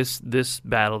this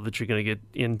battle that you're going to get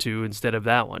into instead of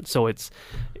that one? So it's,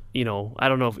 I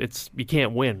don't know if you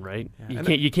can't win, right? Yeah.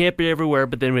 You can't be everywhere,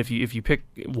 but then if you pick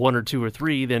one or two or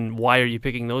three, then why are you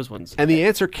picking those ones? And the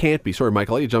answer can't be, sorry,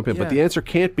 Michael, I'll let you jump in, but the answer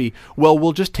can't be, well,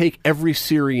 we'll just take every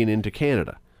Syrian into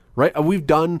Canada, right? We've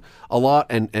done a lot,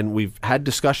 and we've had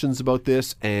discussions about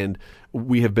this, and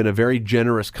we have been a very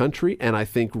generous country, and I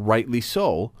think rightly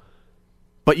so.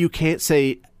 But you can't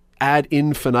say ad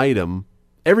infinitum,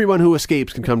 everyone who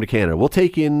escapes can come to Canada. We'll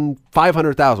take in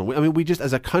 500,000. I mean, we just,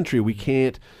 as a country, we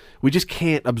just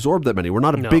can't absorb that many. We're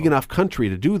not a big enough country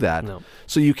to do that. No.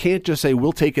 So you can't just say,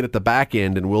 we'll take it at the back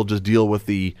end and we'll just deal with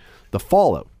the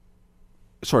fallout.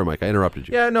 Sorry, Mike, I interrupted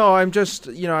you. Yeah, no, I'm just,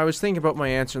 I was thinking about my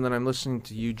answer, and then I'm listening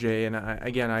to you, Jay, and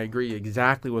I agree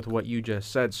exactly with what you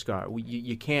just said, Scott.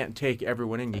 You can't take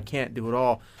everyone in. You can't do it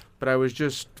all. But I was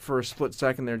just, for a split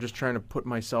second there, just trying to put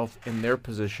myself in their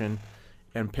position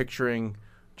and picturing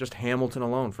just Hamilton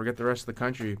alone. Forget the rest of the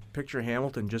country. Picture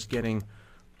Hamilton just getting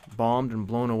bombed and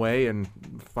blown away and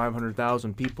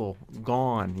 500,000 people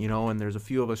gone, and there's a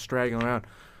few of us straggling around.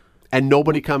 And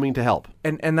nobody coming to help.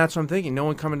 And that's what I'm thinking. No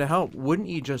one coming to help. Wouldn't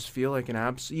you just feel like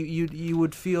an you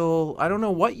would feel, I don't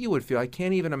know what you would feel. I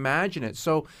can't even imagine it.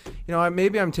 So,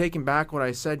 maybe I'm taking back what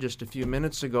I said just a few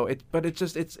minutes ago. But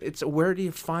it's where do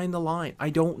you find the line? I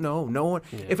don't know. No one.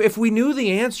 Yeah. If we knew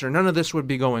the answer, none of this would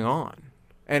be going on.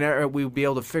 And we would be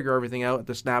able to figure everything out at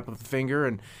the snap of the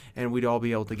finger, and we'd all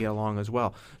be able to get along as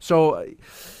well. So,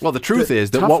 well, the truth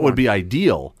is that what would be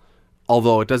ideal,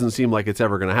 although it doesn't seem like it's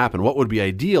ever going to happen, what would be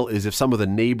ideal is if some of the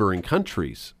neighboring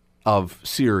countries of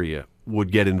Syria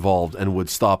would get involved and would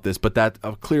stop this. But that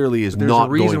clearly is not going to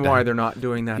happen. There's a reason why they're not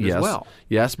doing that as well.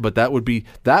 Yes, but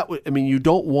you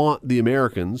don't want the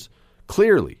Americans,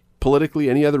 clearly, politically,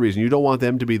 any other reason, you don't want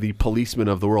them to be the policemen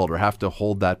of the world or have to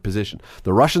hold that position.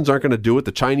 The Russians aren't going to do it.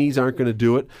 The Chinese aren't going to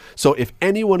do it. So if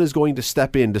anyone is going to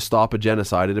step in to stop a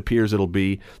genocide, it appears it'll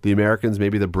be the Americans,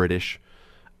 maybe the British,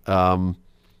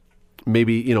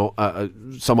 maybe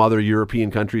some other European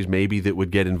countries maybe that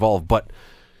would get involved. But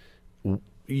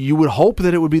you would hope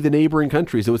that it would be the neighboring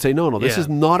countries that would say, no, this is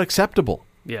not acceptable.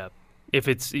 Yeah. If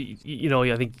it's,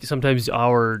 I think sometimes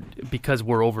because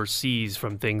we're overseas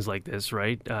from things like this,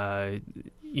 right?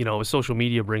 Social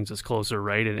media brings us closer,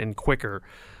 right? And quicker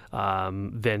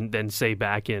than say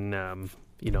back in, in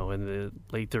the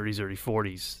late 30s, early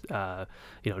 40s.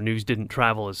 News didn't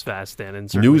travel as fast then. And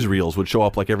newsreels would show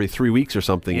up like every 3 weeks or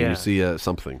something, and you see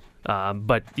something.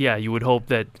 But yeah, you would hope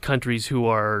that countries who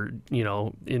are,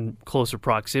 in closer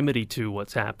proximity to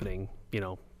what's happening,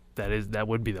 that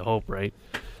would be the hope, right?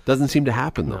 Doesn't seem to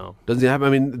happen, though. No. Doesn't happen. I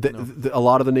mean, a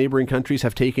lot of the neighboring countries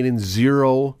have taken in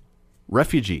 0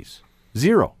 refugees.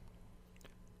 0.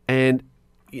 And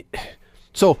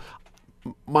so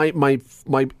my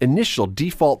initial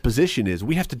default position is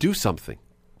we have to do something.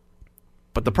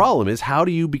 But the problem is, how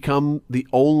do you become the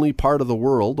only part of the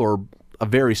world, or a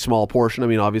very small portion? I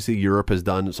mean, obviously Europe has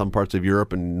done some parts of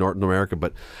Europe and North America,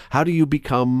 but how do you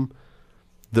become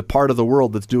the part of the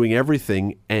world that's doing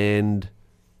everything and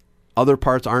other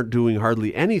parts aren't doing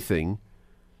hardly anything,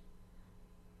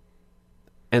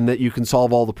 and that you can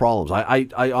solve all the problems?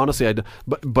 I honestly,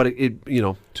 but it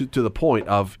to the point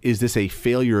of, is this a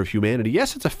failure of humanity?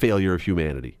 Yes, it's a failure of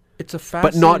humanity. It's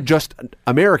but not just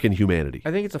American humanity. I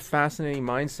think it's a fascinating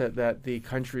mindset that the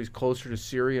countries closer to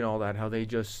Syria and all that, how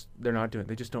they're not doing it.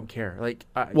 They just don't care.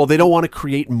 Well, they don't want to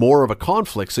create more of a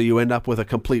conflict, so you end up with a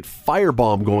complete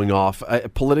firebomb going off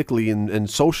politically and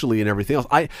socially and everything else.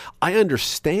 I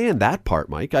understand that part,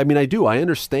 Mike. I mean, I do. I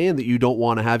understand that you don't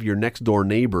want to have your next door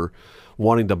neighbor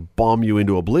wanting to bomb you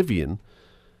into oblivion.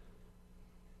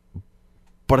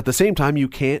 But at the same time, you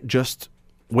can't just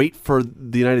wait for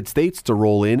the United States to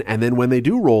roll in, and then when they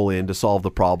do roll in to solve the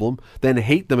problem, then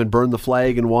hate them and burn the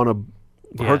flag and want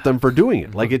to hurt them for doing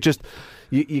it. Like, it just,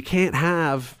 you can't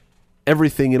have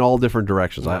everything in all different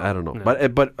directions. No, I don't know. No.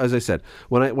 But as I said,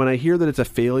 when I hear that it's a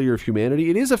failure of humanity,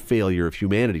 it is a failure of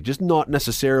humanity, just not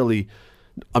necessarily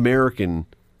American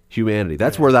humanity.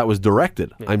 That's where that was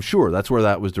directed. Yeah. I'm sure that's where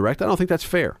that was directed. I don't think that's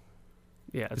fair.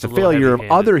 Yeah, it's a failure of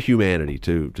other humanity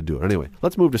to do it. Anyway,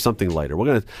 let's move to something lighter. We're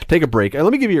going to take a break. Let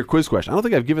me give you your quiz question. I don't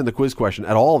think I've given the quiz question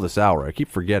at all this hour. I keep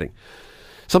forgetting.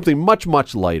 Something much,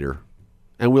 much lighter,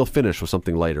 and we'll finish with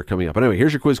something lighter coming up. But anyway,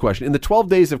 here's your quiz question. In the 12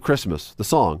 Days of Christmas, the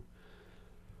song,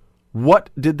 what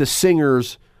did the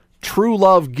singer's true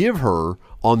love give her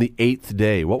on the 8th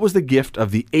day? What was the gift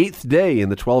of the 8th day in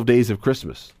the 12 Days of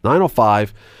Christmas?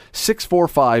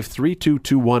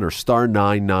 905-645-3221 or star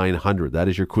 9900. That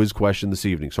is your quiz question this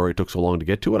evening. Sorry it took so long to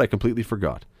get to it. I completely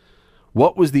forgot.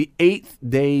 What was the 8th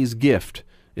day's gift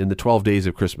in the 12 Days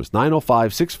of Christmas?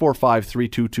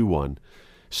 905-645-3221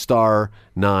 star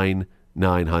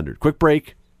 9900. Quick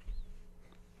break.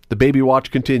 The Baby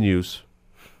Watch continues.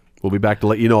 We'll be back to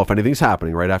let you know if anything's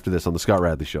happening right after this on The Scott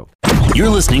Radley Show. You're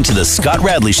listening to The Scott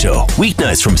Radley Show,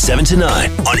 weeknights from 7 to 9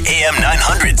 on AM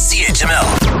 900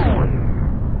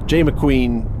 CHML. Jay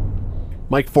McQueen,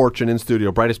 Mike Fortune in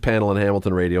studio, Brightest Panel in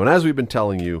Hamilton Radio. And as we've been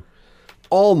telling you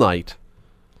all night,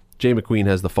 Jay McQueen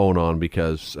has the phone on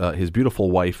because his beautiful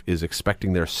wife is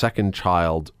expecting their second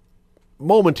child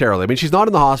momentarily. I mean, she's not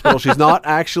in the hospital. She's not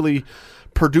actually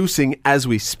producing as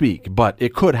we speak, but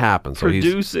it could happen. So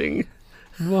producing.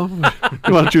 Well,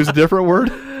 you want to choose a different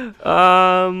word?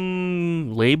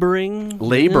 Laboring.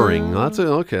 Laboring. That's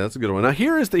a good one. Now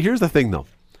here's the thing though.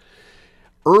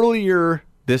 Earlier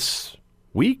this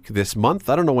week, this month,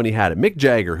 I don't know when he had it. Mick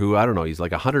Jagger, who I don't know, he's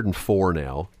like 104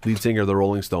 now, lead singer of the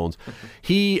Rolling Stones.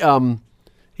 He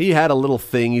had a little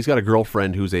thing. He's got a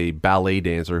girlfriend who's a ballet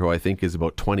dancer who I think is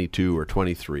about 22 or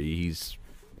 23.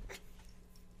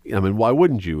 I mean, why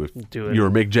wouldn't you, if you're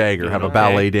Mick Jagger, have a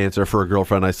ballet dancer for a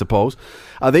girlfriend, I suppose?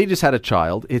 They just had a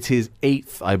child. It's his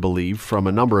 8th, I believe, from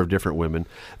a number of different women.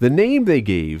 The name they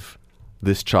gave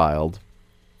this child,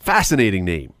 fascinating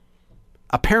name.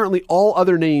 Apparently, all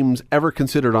other names ever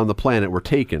considered on the planet were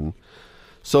taken.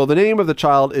 So the name of the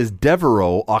child is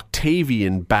Devereaux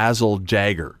Octavian Basil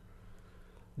Jagger.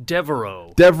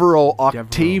 Devereaux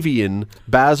Octavian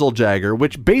Basil Jagger,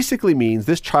 which basically means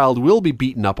this child will be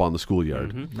beaten up on the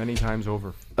schoolyard. Mm-hmm. Many times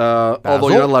over. Although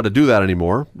you're not allowed to do that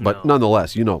anymore, but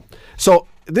nonetheless, you know. So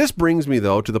this brings me,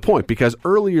 though, to the point, because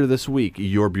earlier this week,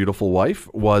 your beautiful wife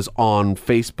was on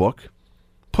Facebook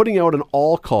putting out an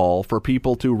all-call for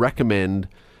people to recommend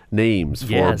names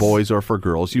for boys or for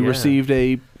girls. You received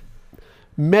a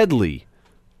medley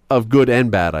of good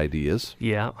and bad ideas.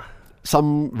 Yeah.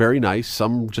 Some very nice,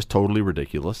 some just totally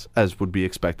ridiculous, as would be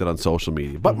expected on social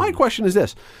media. But my question is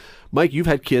this. Mike, you've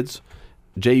had kids.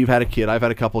 Jay, you've had a kid. I've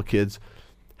had a couple of kids.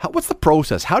 What's the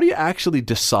process? How do you actually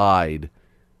decide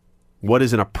what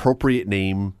is an appropriate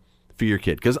name for your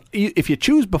kid? Because if you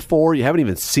choose before, you haven't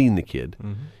even seen the kid.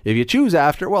 Mm-hmm. If you choose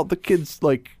after, well, the kid's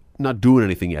like not doing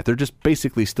anything yet. They're just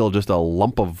basically still just a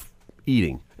lump of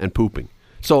eating and pooping.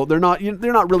 So they're not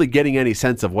really getting any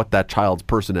sense of what that child's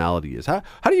personality is. How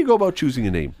do you go about choosing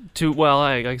a name?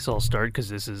 I guess I'll start because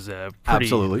this is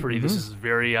absolutely. This is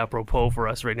very apropos for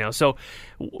us right now. So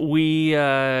we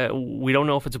don't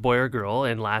know if it's a boy or a girl,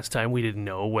 and last time we didn't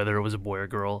know whether it was a boy or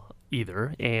girl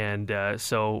either. And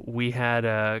so we had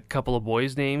a couple of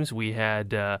boys' names. We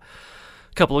had a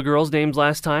couple of girls' names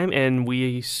last time, and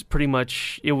we pretty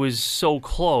much, it was so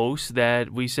close that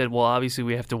we said, well, obviously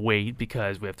we have to wait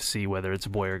because we have to see whether it's a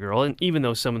boy or girl. And even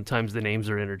though sometimes the names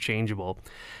are interchangeable,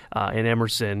 in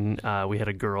Emerson, we had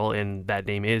a girl, and that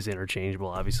name is interchangeable,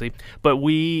 obviously. But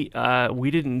we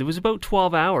didn't. It was about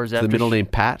 12 hours after. The middle name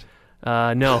Pat?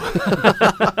 No.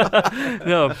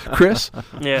 No. Chris?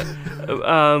 Yeah.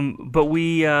 But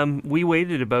we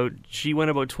waited she went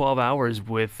about 12 hours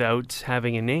without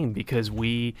having a name because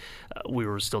we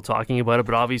were still talking about it,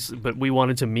 but we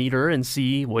wanted to meet her and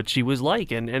see what she was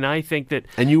like. And I think that.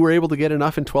 And you were able to get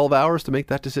enough in 12 hours to make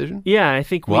that decision? Yeah, I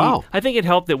think wow. I think it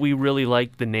helped that we really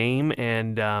liked the name,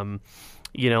 and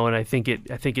and I think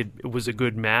it was a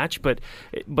good match, but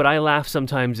I laugh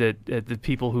sometimes at the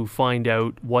people who find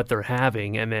out what they're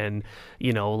having, and then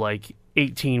like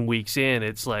 18 weeks in,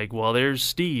 it's like, well, there's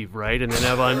Steve, right? And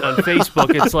then on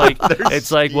Facebook,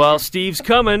 it's like, well, Steve's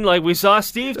coming. Like, we saw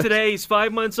Steve today. He's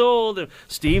 5 months old. And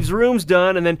Steve's room's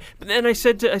done. And then I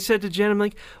said to Jen, I'm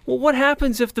like, well, what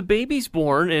happens if the baby's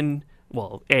born and,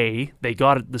 well, A, they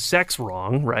got the sex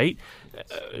wrong, right?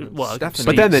 Well,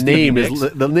 but then the name is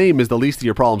the least of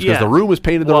your problems because the room is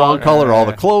painted the wrong color, all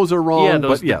the clothes are wrong. Yeah,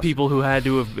 the people who had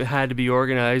to be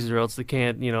organized, or else they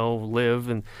can't, live.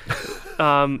 And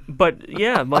But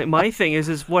yeah, my thing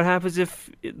is what happens if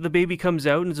the baby comes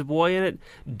out and it's a boy and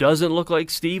it doesn't look like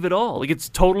Steve at all? Like, it's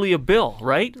totally a Bill,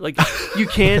 right? Like, you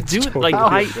can't do it. Like,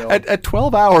 at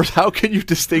 12 hours, how can you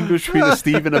distinguish between a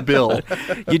Steve and a Bill?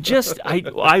 You just,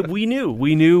 we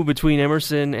knew between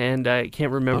Emerson and I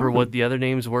can't remember what the other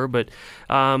names were, but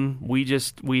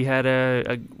we had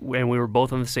and we were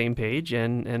both on the same page,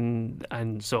 and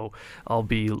so I'll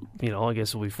be, I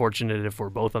guess we'll be fortunate if we're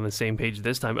both on the same page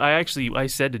this time. I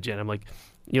said to Jen, I'm like,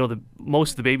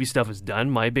 most of the baby stuff is done.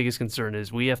 My biggest concern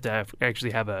is we have to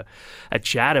actually have a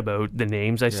chat about the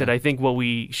names. I said, I think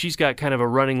she's got kind of a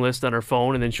running list on her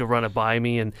phone, and then she'll run it by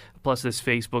me, and plus this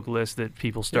Facebook list that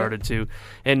people started to,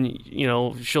 and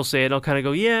she'll say it, I'll kind of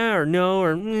go yeah or no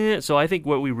or meh. So I think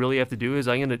what we really have to do is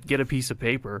I'm going to get a piece of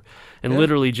paper and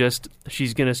literally just,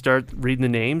 she's going to start reading the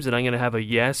names, and I'm going to have a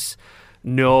yes,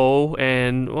 no,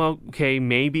 and well, okay,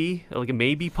 maybe, like a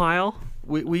maybe pile.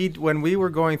 We when we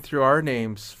were going through our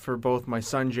names for both my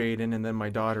son Jaden and then my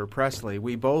daughter Presley,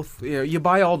 we both you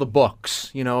buy all the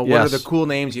books. What are the cool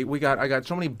names? I got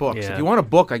so many books. Yeah. If you want a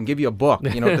book, I can give you a book.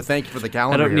 To thank you for the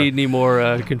calendar. I don't need any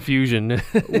more confusion.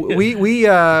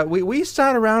 we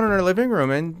sat around in our living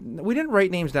room and we didn't write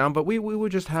names down, but we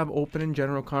would just have open and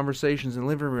general conversations in the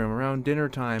living room around dinner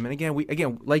time. And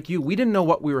again, like you, we didn't know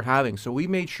what we were having, so we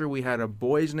made sure we had a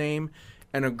boy's name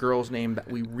and a girl's name that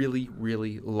we really,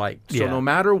 really liked. So no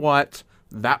matter what,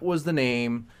 that was the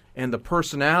name, and the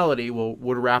personality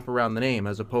would wrap around the name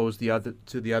as opposed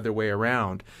to the other way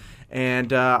around.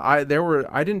 And I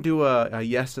didn't do a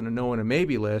yes and a no and a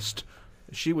maybe list.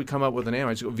 She would come up with a name.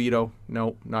 I'd just go, Vito,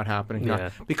 no, not happening. Yeah.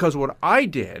 Because what I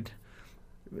did,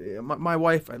 my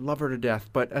wife, I love her to death,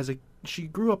 but she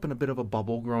grew up in a bit of a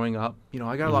bubble growing up.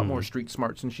 I got a lot more street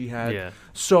smarts than she had. Yeah.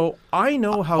 So I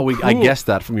know how cruel... I guessed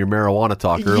that from your marijuana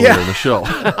talk earlier in the show.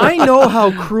 I know how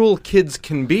cruel kids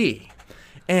can be.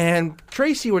 And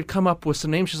Tracy would come up with some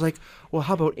names. She's like, well,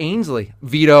 how about Ainsley?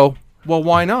 Vito. Well,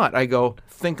 why not? I go,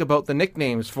 think about the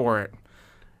nicknames for it.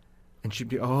 And she'd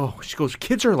be, she goes,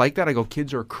 kids are like that? I go,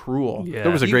 kids are cruel. Yeah.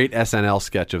 There was a great SNL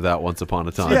sketch of that once upon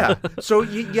a time. Yeah. So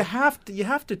you have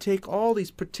to take all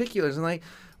these particulars. And like,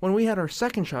 when we had our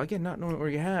second child, again, not knowing what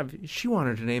you have, she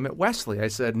wanted to name it Wesley. I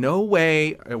said, no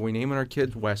way are we naming our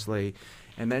kids Wesley.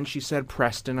 And then she said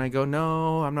Preston. I go,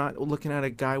 no, I'm not looking at a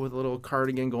guy with a little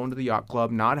cardigan going to the yacht club.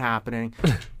 Not happening.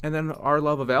 And then our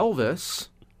love of Elvis,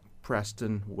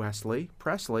 Preston, Wesley,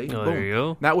 Presley. Oh, boom. there you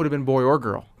go. That would have been boy or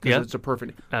girl. Because it's a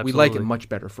perfect. Absolutely. We like it much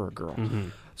better for a girl. Mm-hmm.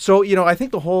 So, I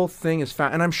think the whole thing is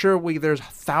and I'm sure there's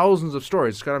thousands of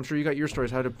stories. Scott, I'm sure you got your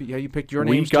stories, how you picked your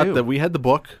names too. We had the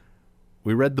book.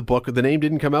 We read the book. The name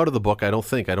didn't come out of the book, I don't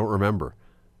think. I don't remember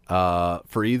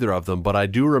for either of them. But I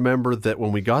do remember that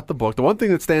when we got the book, the one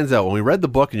thing that stands out, when we read the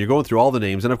book and you're going through all the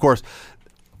names, and of course,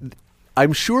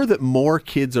 I'm sure that more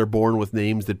kids are born with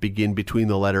names that begin between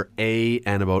the letter A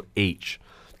and about H.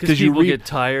 Because people get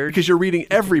tired. Because you're reading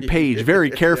every page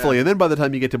very carefully, and then by the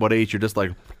time you get to about H, you're just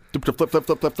like,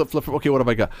 flip. Okay, what have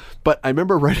I got? But I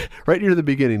remember right near the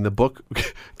beginning, the book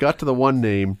got to the one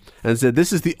name and said,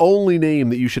 this is the only name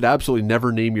that you should absolutely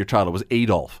never name your child. It was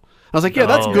Adolf. I was like,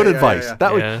 that's good advice.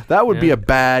 Yeah. That would be a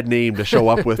bad name to show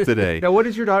up with today. Now, what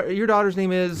is your daughter? Your daughter's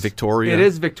name is? Victoria. It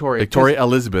is Victoria. Victoria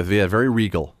Elizabeth. Yeah, very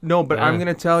regal. No, but I'm going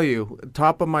to tell you,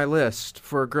 top of my list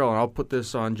for a girl, and I'll put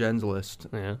this on Jen's list.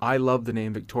 Yeah. I love the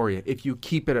name Victoria. If you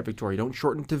keep it at Victoria, don't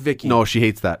shorten to Vicky. No, she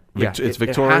hates that. It's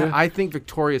Victoria. I think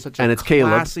Victoria is such a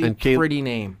classy, pretty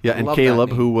name. Yeah, and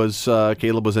Caleb, who was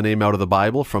Caleb was a name out of the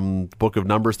Bible from the book of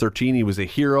Numbers 13. He was a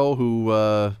hero who...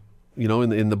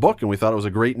 in the book, and we thought it was a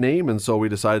great name, and so we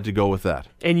decided to go with that.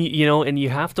 And you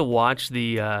have to watch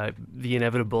the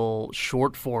inevitable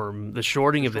short form, the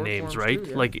shorting of the names, right?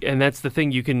 Too, yeah. And that's the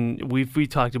thing. We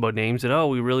talked about names that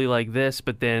we really like this,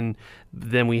 but then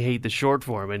we hate the short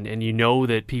form, and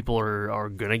that people are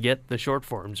gonna get the short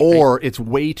forms, right? Or it's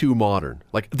way too modern.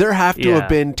 Like there have to have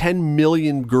been 10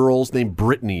 million girls named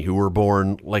Brittany who were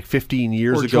born like 15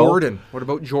 years ago. Or Jordan. What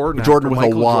about Jordan? Jordan with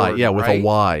Michael a Y. Jordan, yeah, with right? a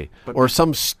Y. Or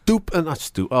some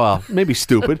maybe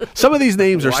stupid. Some of these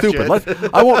names are stupid.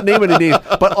 I won't name any names,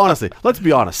 but honestly, let's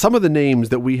be honest. Some of the names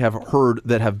that we have heard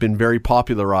that have been very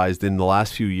popularized in the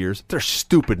last few years, they're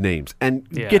stupid names. And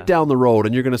get down the road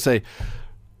and you're going to say,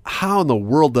 how in the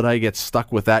world did I get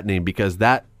stuck with that name? Because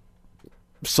that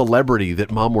celebrity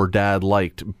that mom or dad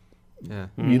liked,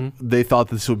 they thought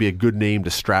this would be a good name to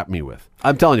strap me with.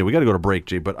 I'm telling you, we got to go to break,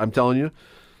 Jay, but I'm telling you,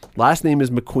 last name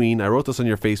is McQueen. I wrote this on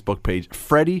your Facebook page.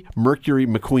 Freddie Mercury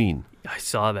McQueen. I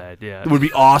saw that, yeah. It would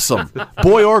be awesome.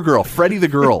 Boy or girl. Freddie the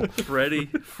girl. Freddie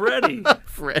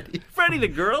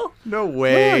the girl? No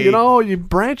way. Yeah, you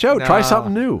branch out. Try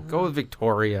something new. Go with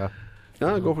Victoria.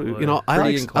 Go for, boy. I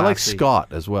Pretty and like classy. Scott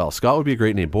as well. Scott would be a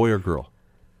great name, boy or girl.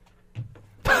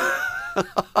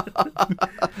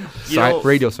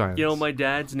 Radio science. My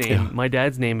dad's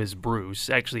name is Bruce,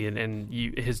 actually, and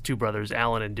his two brothers,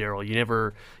 Alan and Daryl. You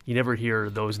never hear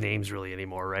those names really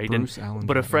anymore, right? Bruce, Alan,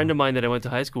 but a Daryl. friend of mine that I went to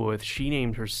high school with, she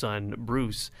named her son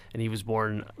Bruce, and he was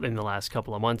born in the last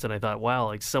couple of months. And I thought, wow,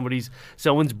 like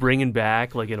someone's bringing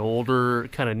back like an older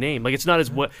kind of name. Like it's not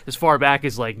as far back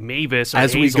as like Mavis or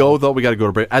As we Hazel. go, though, we got to go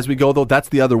to break. As we go, though, that's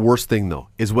the other worst thing, though,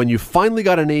 is when you finally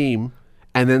got a name.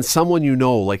 And then someone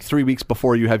like 3 weeks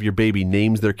before you have your baby,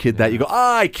 names their kid that. You go,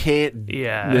 I can't.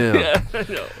 Yeah. No.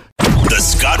 The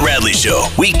Scott Radley Show,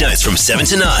 weeknights from 7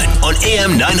 to 9 on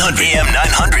AM 900. AM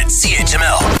 900 CHML.